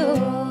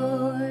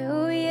adore.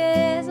 Oh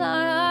yes,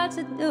 our hearts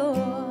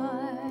adore.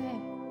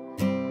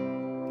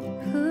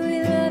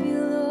 We love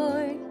you,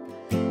 Lord.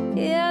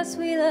 Yes,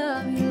 we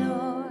love you,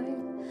 Lord.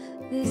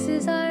 This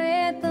is our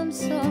anthem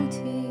song to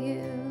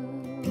you.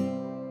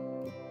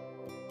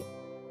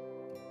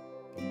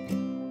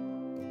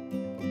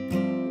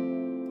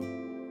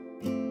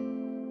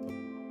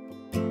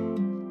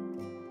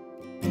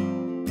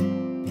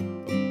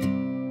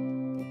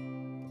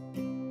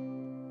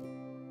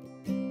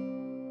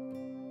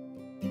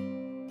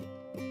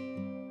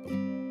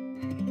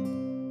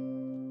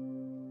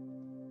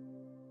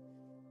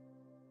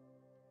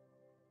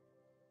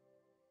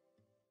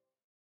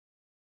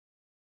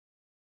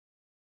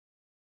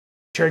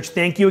 Church,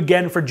 thank you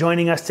again for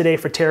joining us today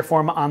for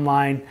Terraforma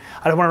Online.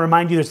 I want to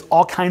remind you there's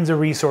all kinds of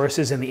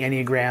resources in the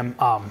Enneagram,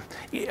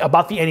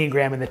 about the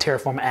Enneagram in the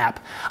Terraforma app.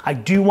 I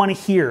do want to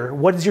hear,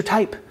 what is your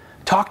type?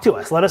 Talk to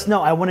us. Let us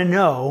know. I want to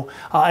know,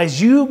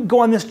 as you go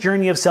on this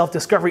journey of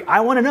self-discovery,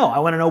 I want to know. I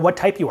want to know what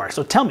type you are.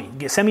 So tell me,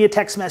 send me a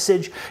text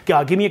message,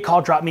 give me a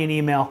call, drop me an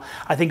email.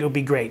 I think it would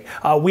be great.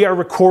 We are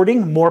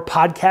recording more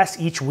podcasts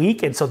each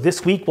week. And so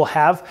this week we'll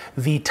have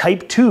the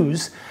type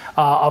 2s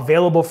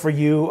available for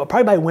you.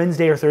 Probably by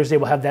Wednesday or Thursday,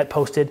 we'll have that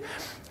posted.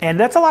 And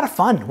that's a lot of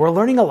fun. We're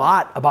learning a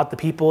lot about the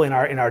people in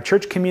our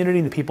church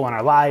community, the people in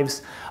our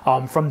lives,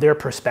 from their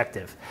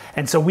perspective.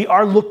 And so we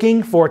are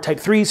looking for type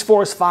 3s,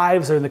 4s,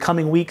 5s in the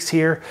coming weeks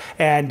here.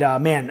 And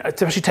man,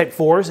 especially type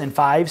 4s and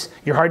 5s,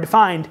 you're hard to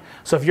find.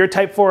 So if you're a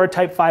type 4 or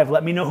type 5,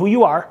 let me know who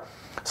you are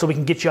so we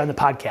can get you on the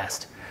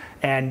podcast.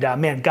 And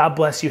man, God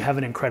bless you. Have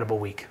an incredible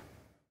week.